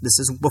course, this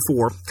is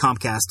before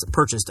Comcast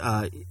purchased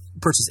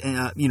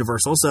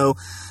Universal. So,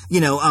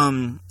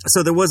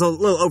 so there was a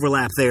little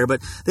overlap there.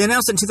 But they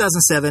announced it in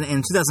 2007, and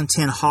in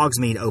 2010,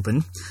 Hogsmeade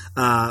opened,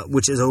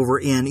 which is over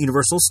in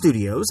Universal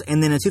Studios.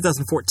 And then in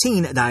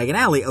 2014, Diagon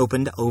Alley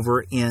opened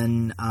over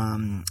in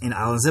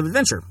Islands of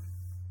Adventure.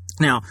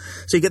 Now,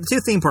 so you get the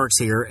two theme parks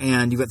here,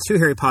 and you've got the two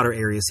Harry Potter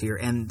areas here.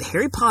 And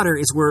Harry Potter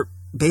is where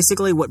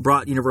basically what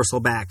brought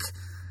Universal back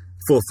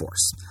full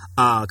force.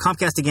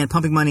 Comcast, again,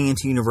 pumping money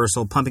into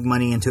Universal, pumping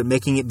money into it,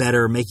 making it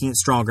better, making it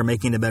stronger,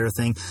 making it a better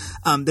thing.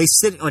 They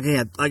sit,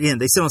 again,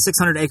 they sit on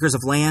 600 acres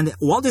of land.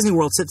 Walt Disney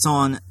World sits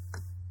on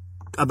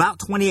about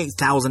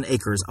 28,000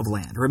 acres of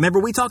land. Remember,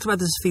 we talked about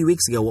this a few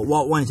weeks ago, what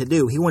Walt wanted to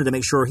do. He wanted to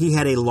make sure he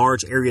had a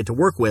large area to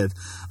work with,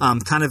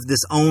 kind of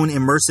this own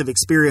immersive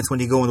experience when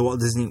you go on the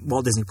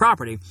Walt Disney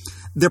property.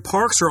 Their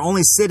parks are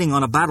only sitting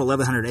on about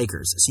 1,100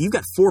 acres. So you've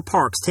got 4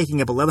 parks taking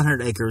up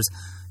 1,100 acres.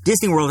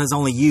 Disney World has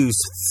only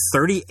used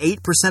 38%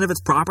 of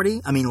its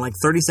property. I mean, like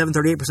 38%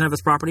 of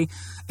its property.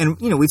 And,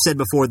 we've said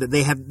before that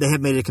they have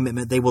made a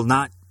commitment. They will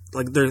not,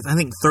 I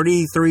think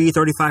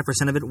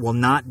 35% of it will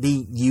not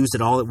be used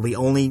at all. It will be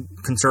only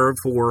conserved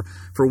for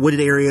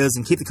wooded areas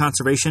and keep the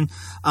conservation.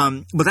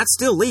 But that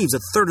still leaves a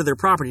third of their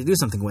property to do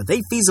something with.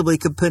 They feasibly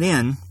could put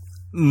in,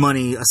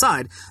 money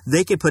aside,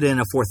 they could put in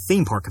a 4th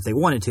theme park if they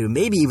wanted to,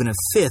 maybe even a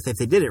 5th if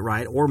they did it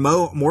right, or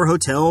more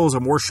hotels or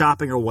more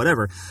shopping or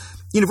whatever.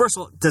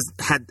 Universal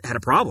had a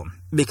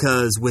problem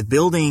because with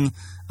building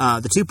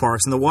the 2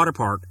 parks and the water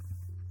park,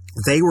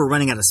 they were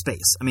running out of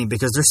space. I mean,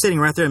 because they're sitting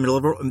right there in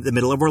the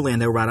middle of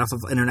Orlando, right off of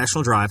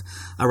International Drive,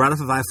 right off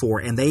of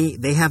I-4, and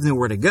they have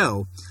nowhere to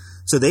go.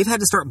 So they've had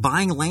to start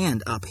buying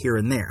land up here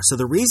and there. So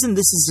the reason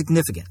this is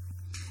significant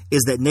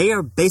is that they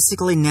are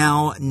basically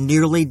now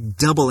nearly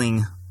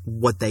doubling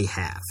what they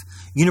have.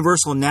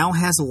 Universal now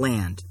has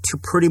land to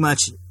pretty much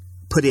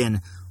put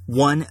in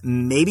 1,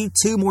 maybe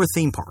 2 more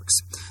theme parks.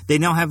 They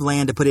now have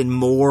land to put in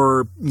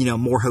more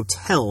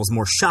hotels,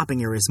 more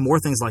shopping areas, more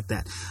things like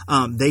that.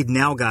 They've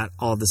now got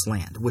all this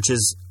land, which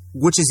is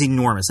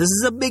enormous. This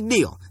is a big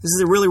deal. This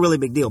is a really, really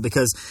big deal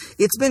because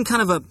it's been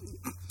kind of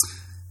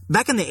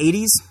back in the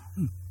 80s,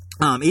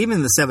 even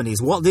in the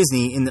 70s, Walt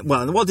Disney in the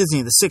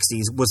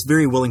 60s was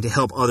very willing to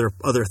help other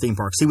theme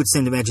parks. He would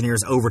send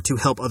Imagineers over to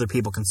help other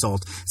people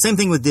consult. Same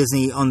thing with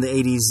Disney on the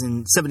 80s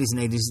and 70s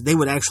and 80s. They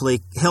would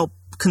actually help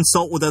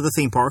consult with other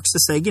theme parks to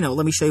say,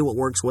 let me show you what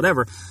works,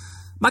 whatever.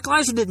 Michael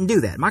Eisner didn't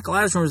do that. Michael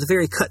Eisner was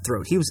very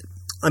cutthroat.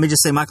 Let me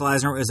just say, Michael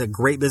Eisner is a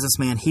great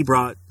businessman. He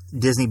brought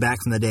Disney back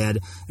from the dead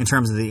in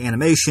terms of the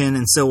animation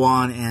and so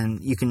on, and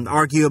you can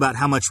argue about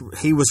how much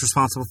he was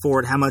responsible for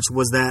it, how much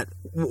was that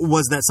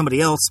somebody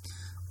else,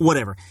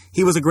 whatever.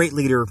 He was a great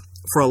leader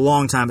for a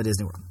long time at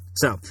Disney World.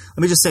 So, let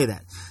me just say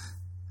that.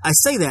 I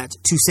say that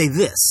to say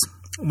this.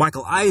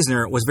 Michael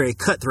Eisner was very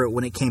cutthroat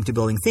when it came to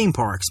building theme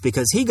parks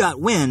because he got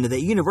wind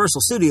that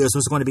Universal Studios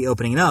was going to be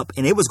opening up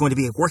and it was going to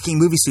be a working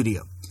movie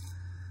studio.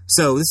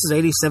 So this is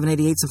 87,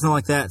 88, something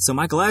like that. So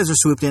Michael Eisner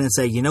swooped in and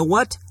said, you know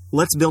what?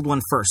 Let's build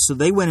one first. So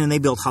they went and they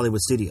built Hollywood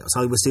Studios.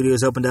 Hollywood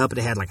Studios opened up. It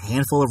had like a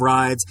handful of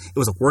rides. It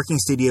was a working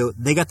studio.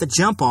 They got the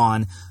jump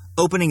on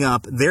opening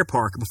up their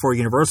park before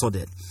Universal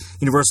did.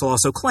 Universal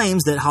also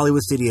claims that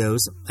Hollywood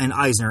Studios and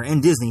Eisner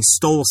and Disney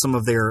stole some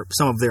of their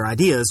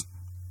ideas.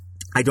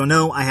 I don't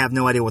know. I have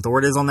no idea what the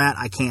word is on that.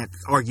 I can't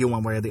argue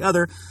one way or the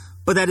other,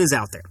 but that is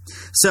out there.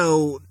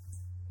 So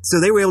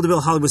they were able to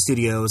build Hollywood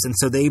Studios, and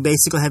so they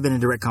basically have been in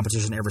direct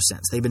competition ever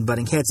since. They've been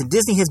butting heads, and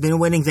Disney has been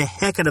winning the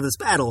heck out of this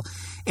battle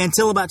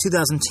until about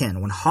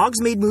 2010, when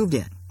Hogsmeade moved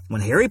in,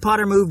 when Harry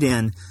Potter moved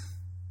in,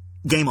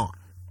 game on,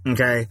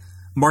 okay?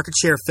 Market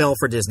share fell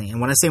for Disney. And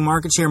when I say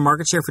market share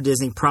for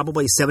Disney,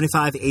 probably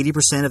 75,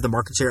 80% of the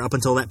market share up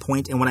until that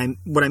point. And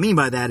what I mean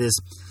by that is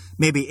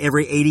maybe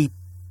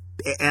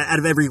out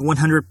of every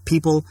 100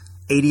 people,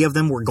 80 of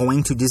them were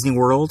going to Disney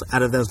World.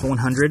 Out of those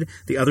 100,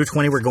 the other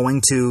 20 were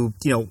going to,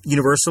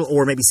 Universal,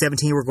 or maybe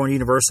 17 were going to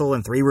Universal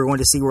and 3 were going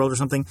to SeaWorld or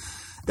something.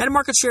 That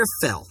market share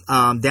fell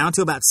down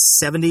to about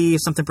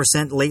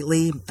 70-something%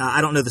 lately.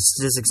 I don't know the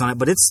statistics on it,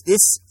 but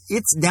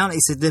it's down a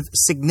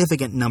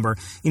significant number.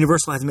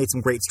 Universal has made some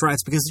great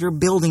strides because they're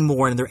building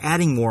more and they're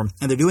adding more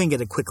and they're doing it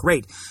at a quick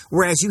rate.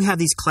 Whereas you have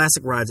these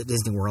classic rides at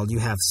Disney World. You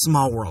have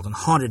Small World and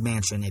Haunted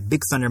Mansion and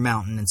Big Thunder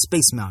Mountain and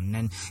Space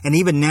Mountain and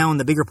even now in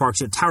the bigger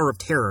parks, you have Tower of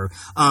Terror,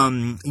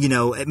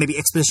 maybe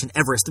Expedition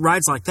Everest,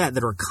 rides like that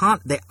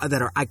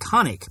are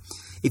iconic.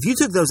 If you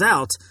took those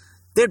out,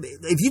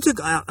 if you took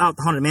out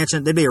Haunted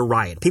Mansion, there'd be a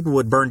riot. People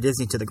would burn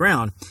Disney to the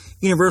ground.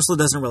 Universal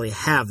doesn't really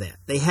have that.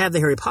 They have the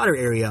Harry Potter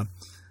area,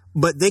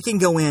 but they can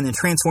go in and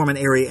transform an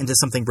area into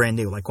something brand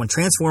new. Like when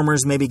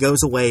Transformers maybe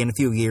goes away in a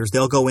few years,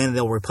 they'll go in and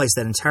they'll replace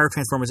that entire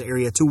Transformers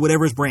area to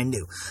whatever's brand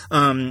new.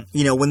 When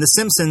The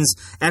Simpsons,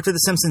 after The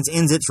Simpsons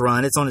ends its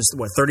run, it's on its,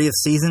 30th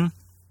season?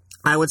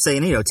 I would say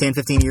in, 10,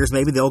 15 years,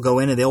 maybe they'll go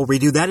in and they'll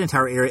redo that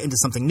entire area into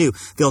something new.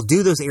 They'll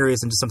do those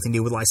areas into something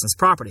new with licensed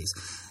properties.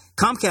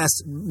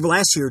 Comcast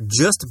last year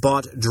just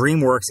bought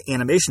DreamWorks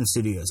Animation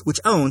Studios, which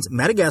owns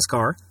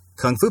Madagascar,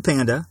 Kung Fu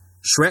Panda,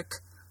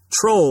 Shrek,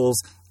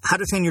 Trolls, How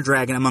to Train Your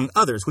Dragon, among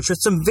others, which are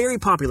some very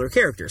popular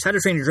characters. How to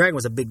Train Your Dragon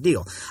was a big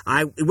deal.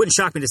 It wouldn't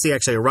shock me to see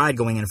actually a ride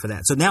going in for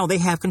that. So now they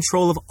have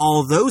control of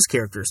all those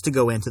characters to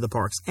go into the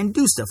parks and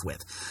do stuff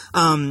with.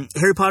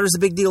 Harry Potter is a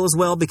big deal as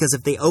well, because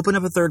if they open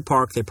up a third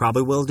park, they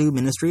probably will do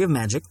Ministry of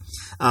Magic.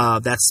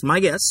 That's my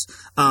guess.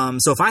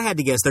 So if I had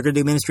to guess, they're going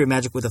to do Ministry of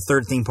Magic with a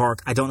third theme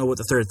park. I don't know what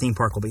the third theme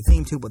park will be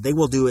themed to, but they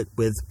will do it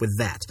with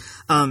that.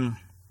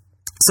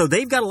 So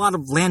they've got a lot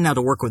of land now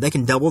to work with. They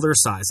can double their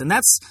size. And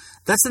that's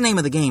the name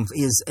of the game.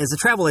 Is as a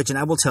travel agent,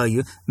 I will tell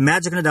you,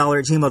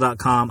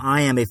 magicandadollar@gmail.com.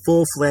 I am a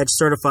full-fledged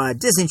certified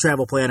Disney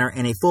travel planner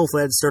and a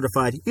full-fledged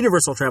certified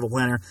Universal travel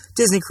planner,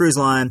 Disney Cruise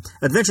Line,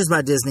 Adventures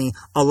by Disney,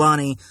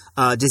 Alani,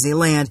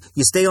 Disneyland.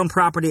 You stay on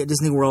property at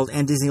Disney World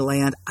and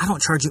Disneyland. I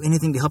don't charge you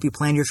anything to help you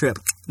plan your trip.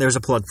 There's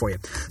a plug for you.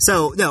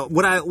 So, no,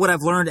 what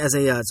I've learned as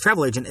a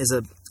travel agent is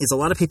a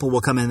lot of people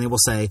will come in and they will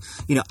say,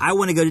 I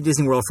want to go to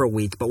Disney World for a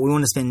week, but we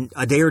want to spend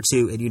a day or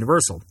two at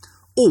Universal.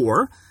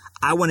 Or,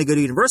 I want to go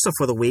to Universal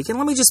for the week, and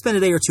let me just spend a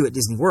day or two at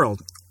Disney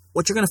World.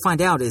 What you're going to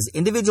find out is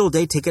individual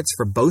day tickets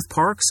for both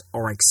parks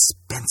are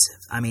expensive.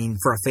 I mean,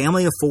 for a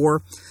family of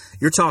 4,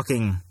 you're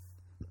talking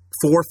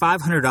 $400 or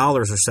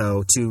 $500 or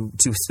so to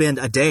spend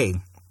a day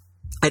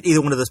at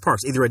either one of those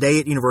parks, either a day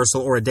at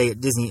Universal or a day at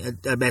Disney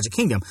at Magic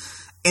Kingdom.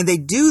 And they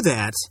do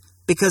that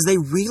because they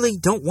really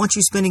don't want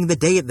you spending the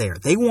day there.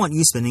 They want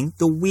you spending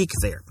the week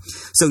there.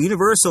 So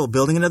Universal,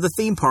 building another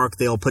theme park,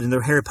 they'll put in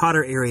their Harry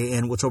Potter area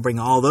in, which will bring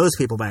all those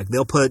people back.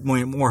 They'll put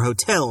more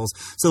hotels,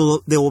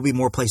 so there will be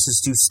more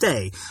places to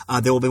stay.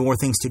 There will be more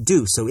things to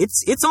do. So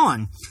it's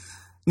on.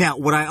 Now,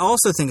 what I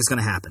also think is going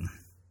to happen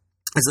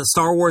is that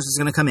Star Wars is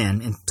going to come in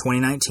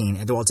 2019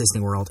 at Walt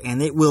Disney World,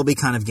 and it will be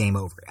kind of game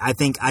over. I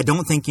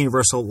don't think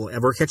Universal will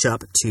ever catch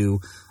up to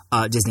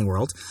Disney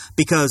World,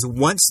 because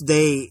once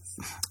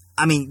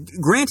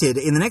granted,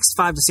 in the next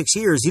 5 to 6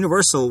 years,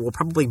 Universal will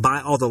probably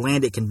buy all the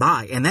land it can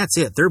buy, and that's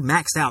it. They're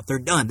maxed out. They're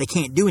done. They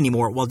can't do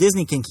anymore, while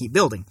Disney can keep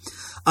building.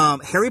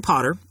 Harry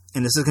Potter,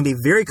 and this is going to be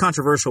very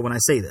controversial when I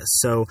say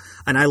this,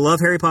 and I love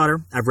Harry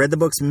Potter. I've read the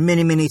books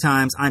many, many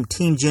times. I'm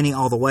Team Ginny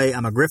all the way.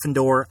 I'm a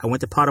Gryffindor. I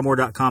went to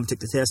Pottermore.com, took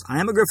the test. I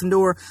am a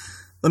Gryffindor.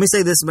 Let me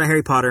say this about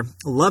Harry Potter.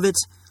 Love it.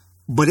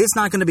 But it's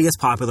not going to be as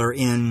popular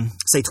in,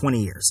 say,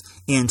 20 years,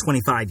 in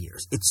 25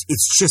 years.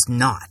 It's just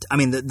not. I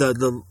mean,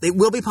 it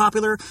will be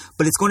popular,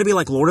 but it's going to be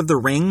like Lord of the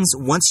Rings.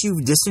 Once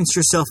you distance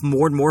yourself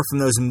more and more from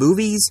those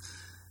movies,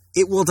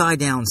 it will die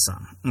down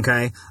some,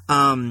 okay?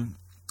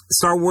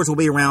 Star Wars will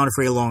be around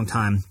for a long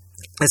time,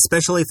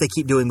 especially if they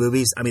keep doing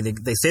movies. I mean,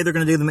 they say they're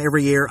going to do them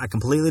every year. I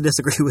completely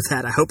disagree with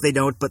that. I hope they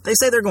don't, but they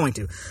say they're going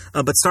to.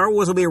 But Star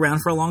Wars will be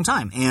around for a long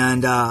time,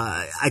 and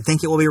I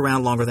think it will be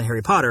around longer than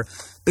Harry Potter,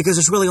 because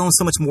there's really only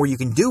so much more you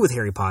can do with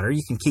Harry Potter.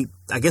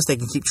 I guess they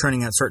can keep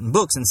churning out certain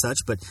books and such,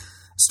 but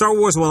Star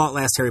Wars will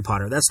outlast Harry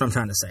Potter. That's what I'm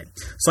trying to say.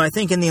 So I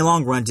think in the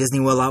long run, Disney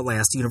will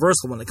outlast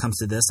Universal when it comes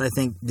to this. I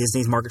think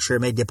Disney's market share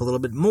may dip a little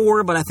bit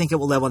more, but I think it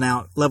will level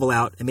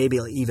out, and maybe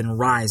even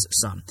rise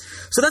some.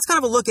 So that's kind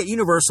of a look at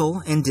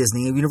Universal and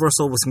Disney.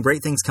 Universal with some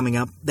great things coming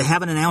up. They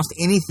haven't announced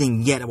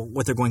anything yet about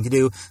what they're going to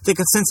do. The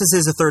consensus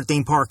is a third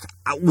theme park.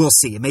 We'll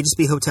see. It may just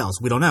be hotels.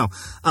 We don't know.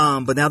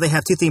 But now they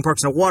have 2 theme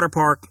parks and a water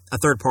park. A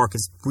third park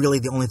is really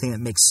the only thing that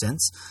makes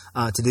sense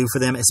to do for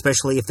them,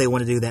 especially if they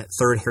want to do that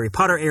third Harry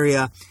Potter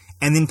area,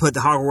 and then put the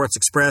Hogwarts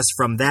Express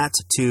from that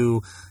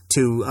to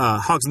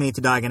Hogsmeade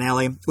to Diagon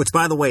Alley, which,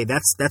 by the way,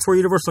 that's where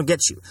Universal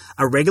gets you.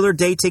 A regular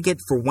day ticket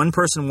for one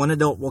person, one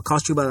adult, will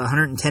cost you about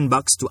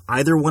 $110 to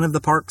either one of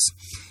the parks.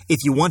 If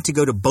you want to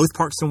go to both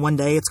parks in one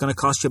day, it's going to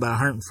cost you about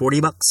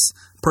 $140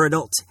 per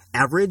adult,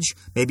 average,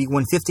 maybe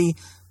 $150.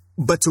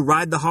 But to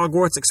ride the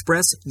Hogwarts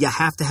Express, you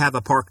have to have a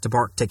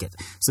park-to-park ticket.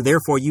 So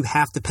therefore, you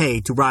have to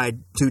pay to ride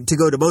to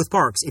go to both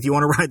parks if you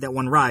want to ride that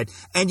one ride.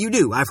 And you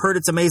do. I've heard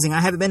it's amazing.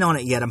 I haven't been on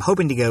it yet. I'm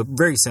hoping to go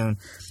very soon,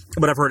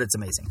 but I've heard it's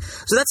amazing.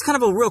 So that's kind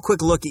of a real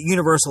quick look at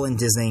Universal and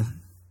Disney,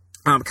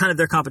 kind of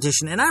their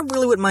competition. And I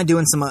really wouldn't mind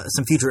doing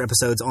some future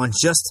episodes on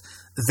just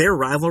their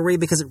rivalry,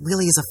 because it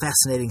really is a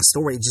fascinating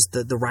story, just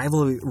the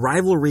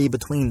rivalry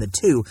between the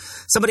two.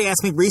 Somebody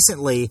asked me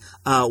recently,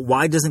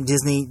 why doesn't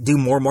Disney do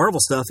more Marvel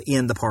stuff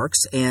in the parks?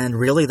 And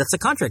really, that's a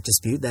contract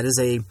dispute. That's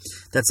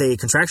a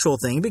contractual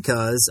thing,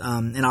 because,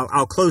 and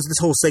I'll close this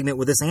whole segment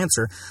with this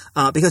answer,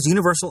 because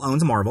Universal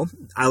owns Marvel,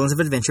 Islands of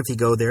Adventure. If you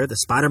go there, the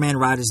Spider-Man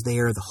ride is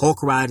there, the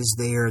Hulk ride is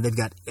there, they've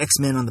got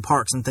X-Men on the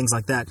parks and things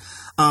like that.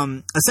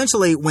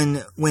 Essentially,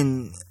 when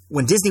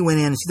Disney went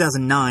in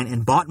 2009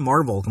 and bought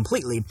Marvel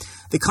completely,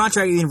 the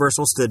contract with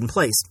Universal stood in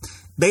place.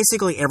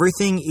 Basically,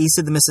 everything east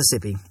of the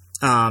Mississippi,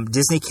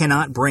 Disney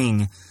cannot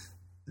bring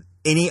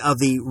any of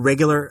the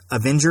regular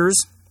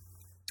Avengers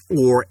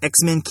or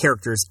X-Men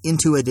characters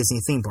into a Disney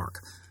theme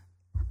park.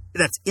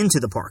 That's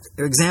into the park.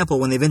 For example,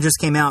 when the Avengers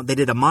came out, they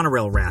did a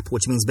monorail wrap,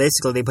 which means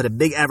basically they put a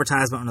big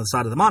advertisement on the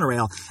side of the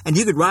monorail, and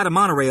you could ride a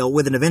monorail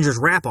with an Avengers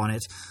wrap on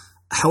it.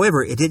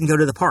 However, it didn't go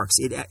to the parks,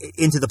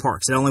 into the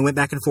parks. It only went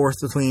back and forth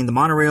between the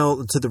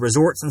monorail to the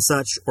resorts and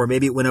such, or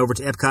maybe it went over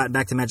to Epcot and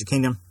back to Magic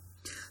Kingdom.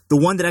 The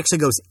one that actually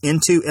goes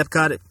into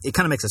Epcot, it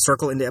kind of makes a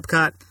circle into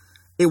Epcot.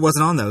 It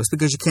wasn't on those,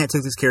 because you can't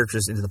take these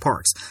characters into the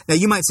parks. Now,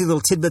 you might see little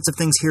tidbits of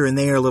things here and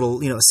there,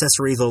 little,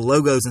 accessories, little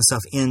logos and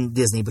stuff in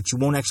Disney, but you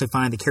won't actually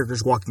find the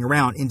characters walking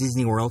around in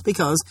Disney World,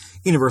 because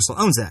Universal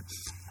owns that.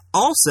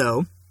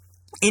 Also,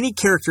 any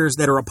characters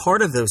that are a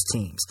part of those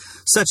teams,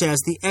 such as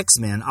the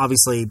X-Men,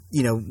 obviously,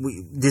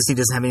 Disney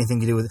doesn't have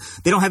anything to do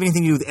with, they don't have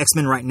anything to do with the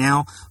X-Men right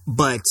now,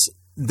 but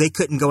they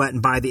couldn't go out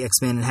and buy the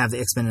X-Men and have the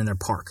X-Men in their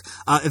park.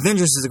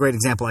 Avengers is a great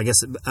example, I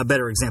guess, a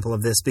better example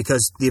of this,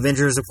 because the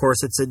Avengers, of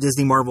course, it's a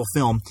Disney Marvel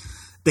film.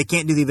 They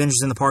can't do the Avengers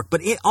in the park.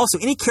 But also,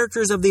 any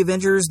characters of the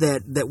Avengers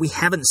that we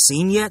haven't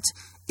seen yet,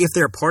 if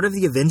they're part of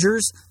the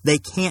Avengers, they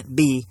can't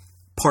be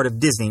part of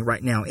Disney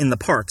right now in the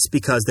parks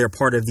because they're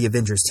part of the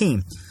Avengers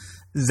team.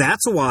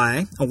 That's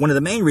why, one of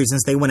the main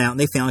reasons they went out and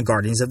they found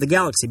Guardians of the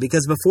Galaxy,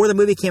 because before the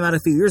movie came out a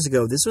few years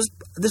ago, this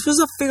was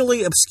a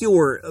fairly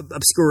obscure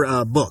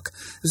book.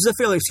 This was a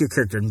fairly obscure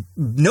character.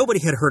 Nobody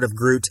had heard of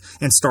Groot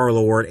and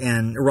Star-Lord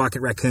and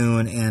Rocket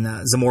Raccoon and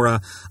Zamora.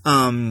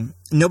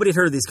 Nobody had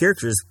heard of these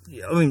characters.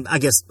 I mean, I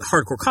guess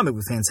hardcore comic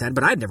book fans had,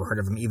 but I'd never heard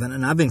of them even,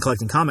 and I've been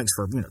collecting comics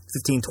for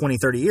 15, 20,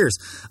 30 years.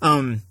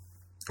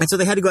 And so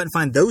they had to go out and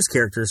find those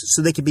characters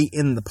so they could be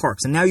in the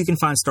parks. And now you can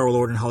find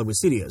Star-Lord in Hollywood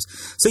studios.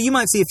 So you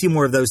might see a few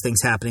more of those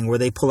things happening where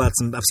they pull out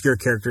some obscure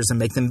characters and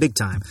make them big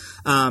time.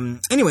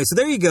 Anyway, so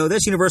there you go.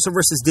 That's Universal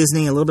versus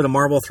Disney, a little bit of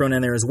Marvel thrown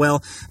in there as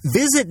well.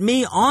 Visit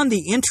me on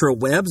the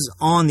intrawebs,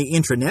 on the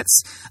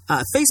intranets.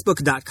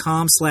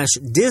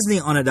 Facebook.com/Disney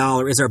on a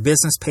Dollar is our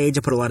business page.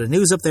 I put a lot of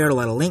news up there, a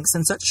lot of links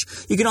and such.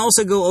 You can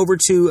also go over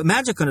to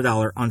Magic on a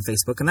Dollar on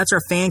Facebook, and that's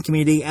our fan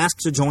community. Ask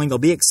to join. They'll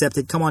be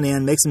accepted. Come on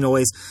in. Make some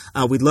noise.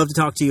 We'd love to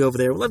talk to you over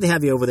there. We'd love to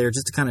have you over there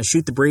just to kind of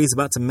shoot the breeze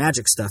about some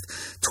magic stuff.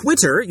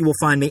 Twitter, you will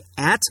find me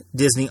at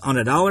Disney on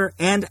a Dollar,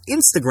 and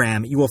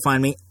Instagram, you will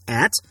find me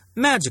at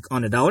Magic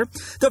on a Dollar.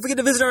 Don't forget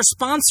to visit our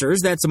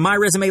sponsors. That's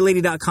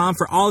myresumelady.com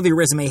for all of your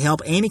resume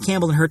help. Amy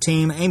Campbell and her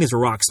team. Amy's a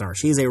rock star.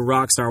 She's a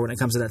rock star when it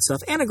comes to that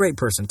stuff, and a great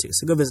person too.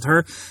 So go visit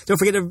her. Don't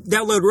forget to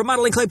download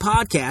Remodeling Clay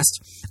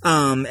podcast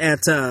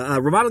at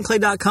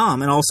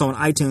remodelingclay.com and also on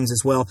iTunes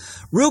as well.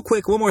 Real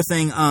quick, one more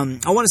thing.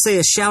 I want to say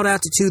a shout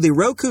out to the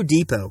Roku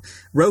Depot.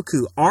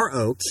 Roku,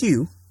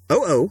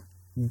 ROQOO.com.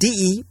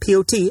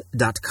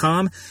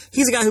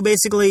 He's a guy who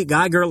basically,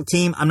 guy, girl,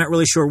 team, I'm not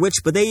really sure which,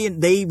 but they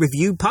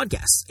review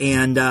podcasts.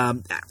 And I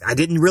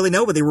didn't really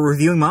know, but they were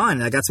reviewing mine,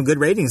 and I got some good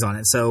ratings on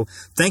it. So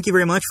thank you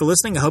very much for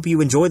listening. I hope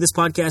you enjoy this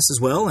podcast as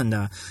well. And,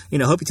 hope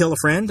you tell a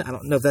friend. I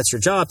don't know if that's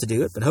your job to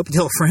do it, but I hope you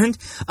tell a friend.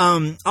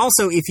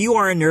 Also, if you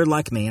are a nerd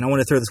like me, and I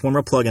want to throw this one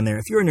more plug in there,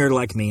 if you're a nerd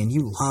like me and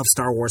you love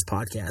Star Wars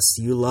podcasts,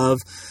 you love,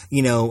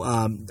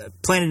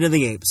 Planet of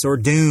the Apes or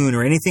Dune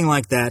or anything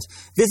like that,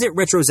 visit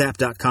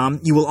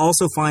retrozap.com. You will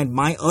also find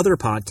my other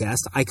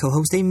podcast. I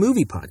co-host a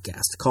movie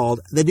podcast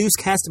called The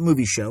Deucecast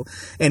Movie Show,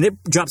 and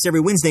it drops every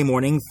Wednesday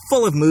morning,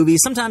 full of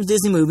movies, sometimes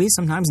Disney movies,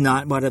 sometimes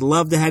not, but I'd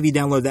love to have you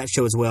download that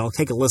show as well.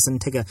 Take a listen,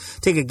 take a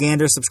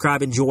gander,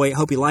 subscribe, enjoy.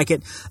 Hope you like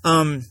it.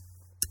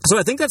 So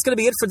I think that's going to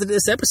be it for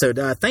this episode.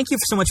 Thank you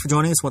so much for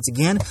joining us once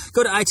again.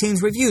 Go to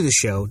iTunes, review the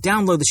show,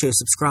 download the show,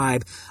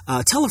 subscribe,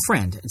 tell a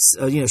friend.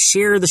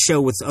 Share the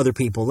show with other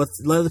people. Let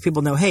other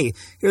people know, hey,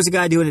 here's a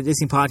guy doing a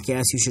Disney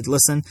podcast. You should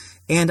listen.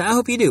 And I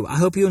hope you do. I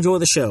hope you enjoy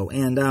the show.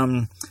 And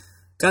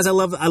guys, I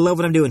love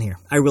what I'm doing here.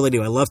 I really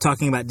do. I love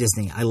talking about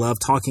Disney. I love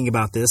talking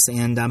about this,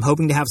 and I'm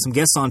hoping to have some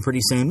guests on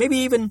pretty soon. Maybe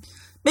even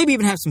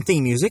have some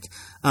theme music,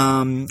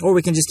 or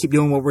we can just keep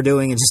doing what we're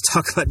doing and just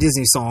talk about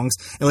Disney songs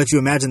and let you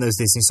imagine those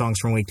Disney songs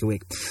from week to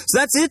week. So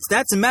that's it.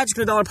 That's the Magic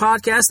on a Dollar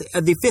podcast,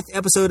 the 5th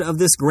episode of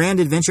this grand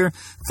adventure.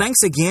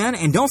 Thanks again,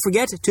 and don't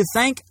forget to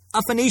thank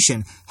a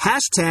Phoenician,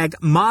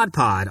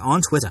 #ModPod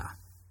on Twitter.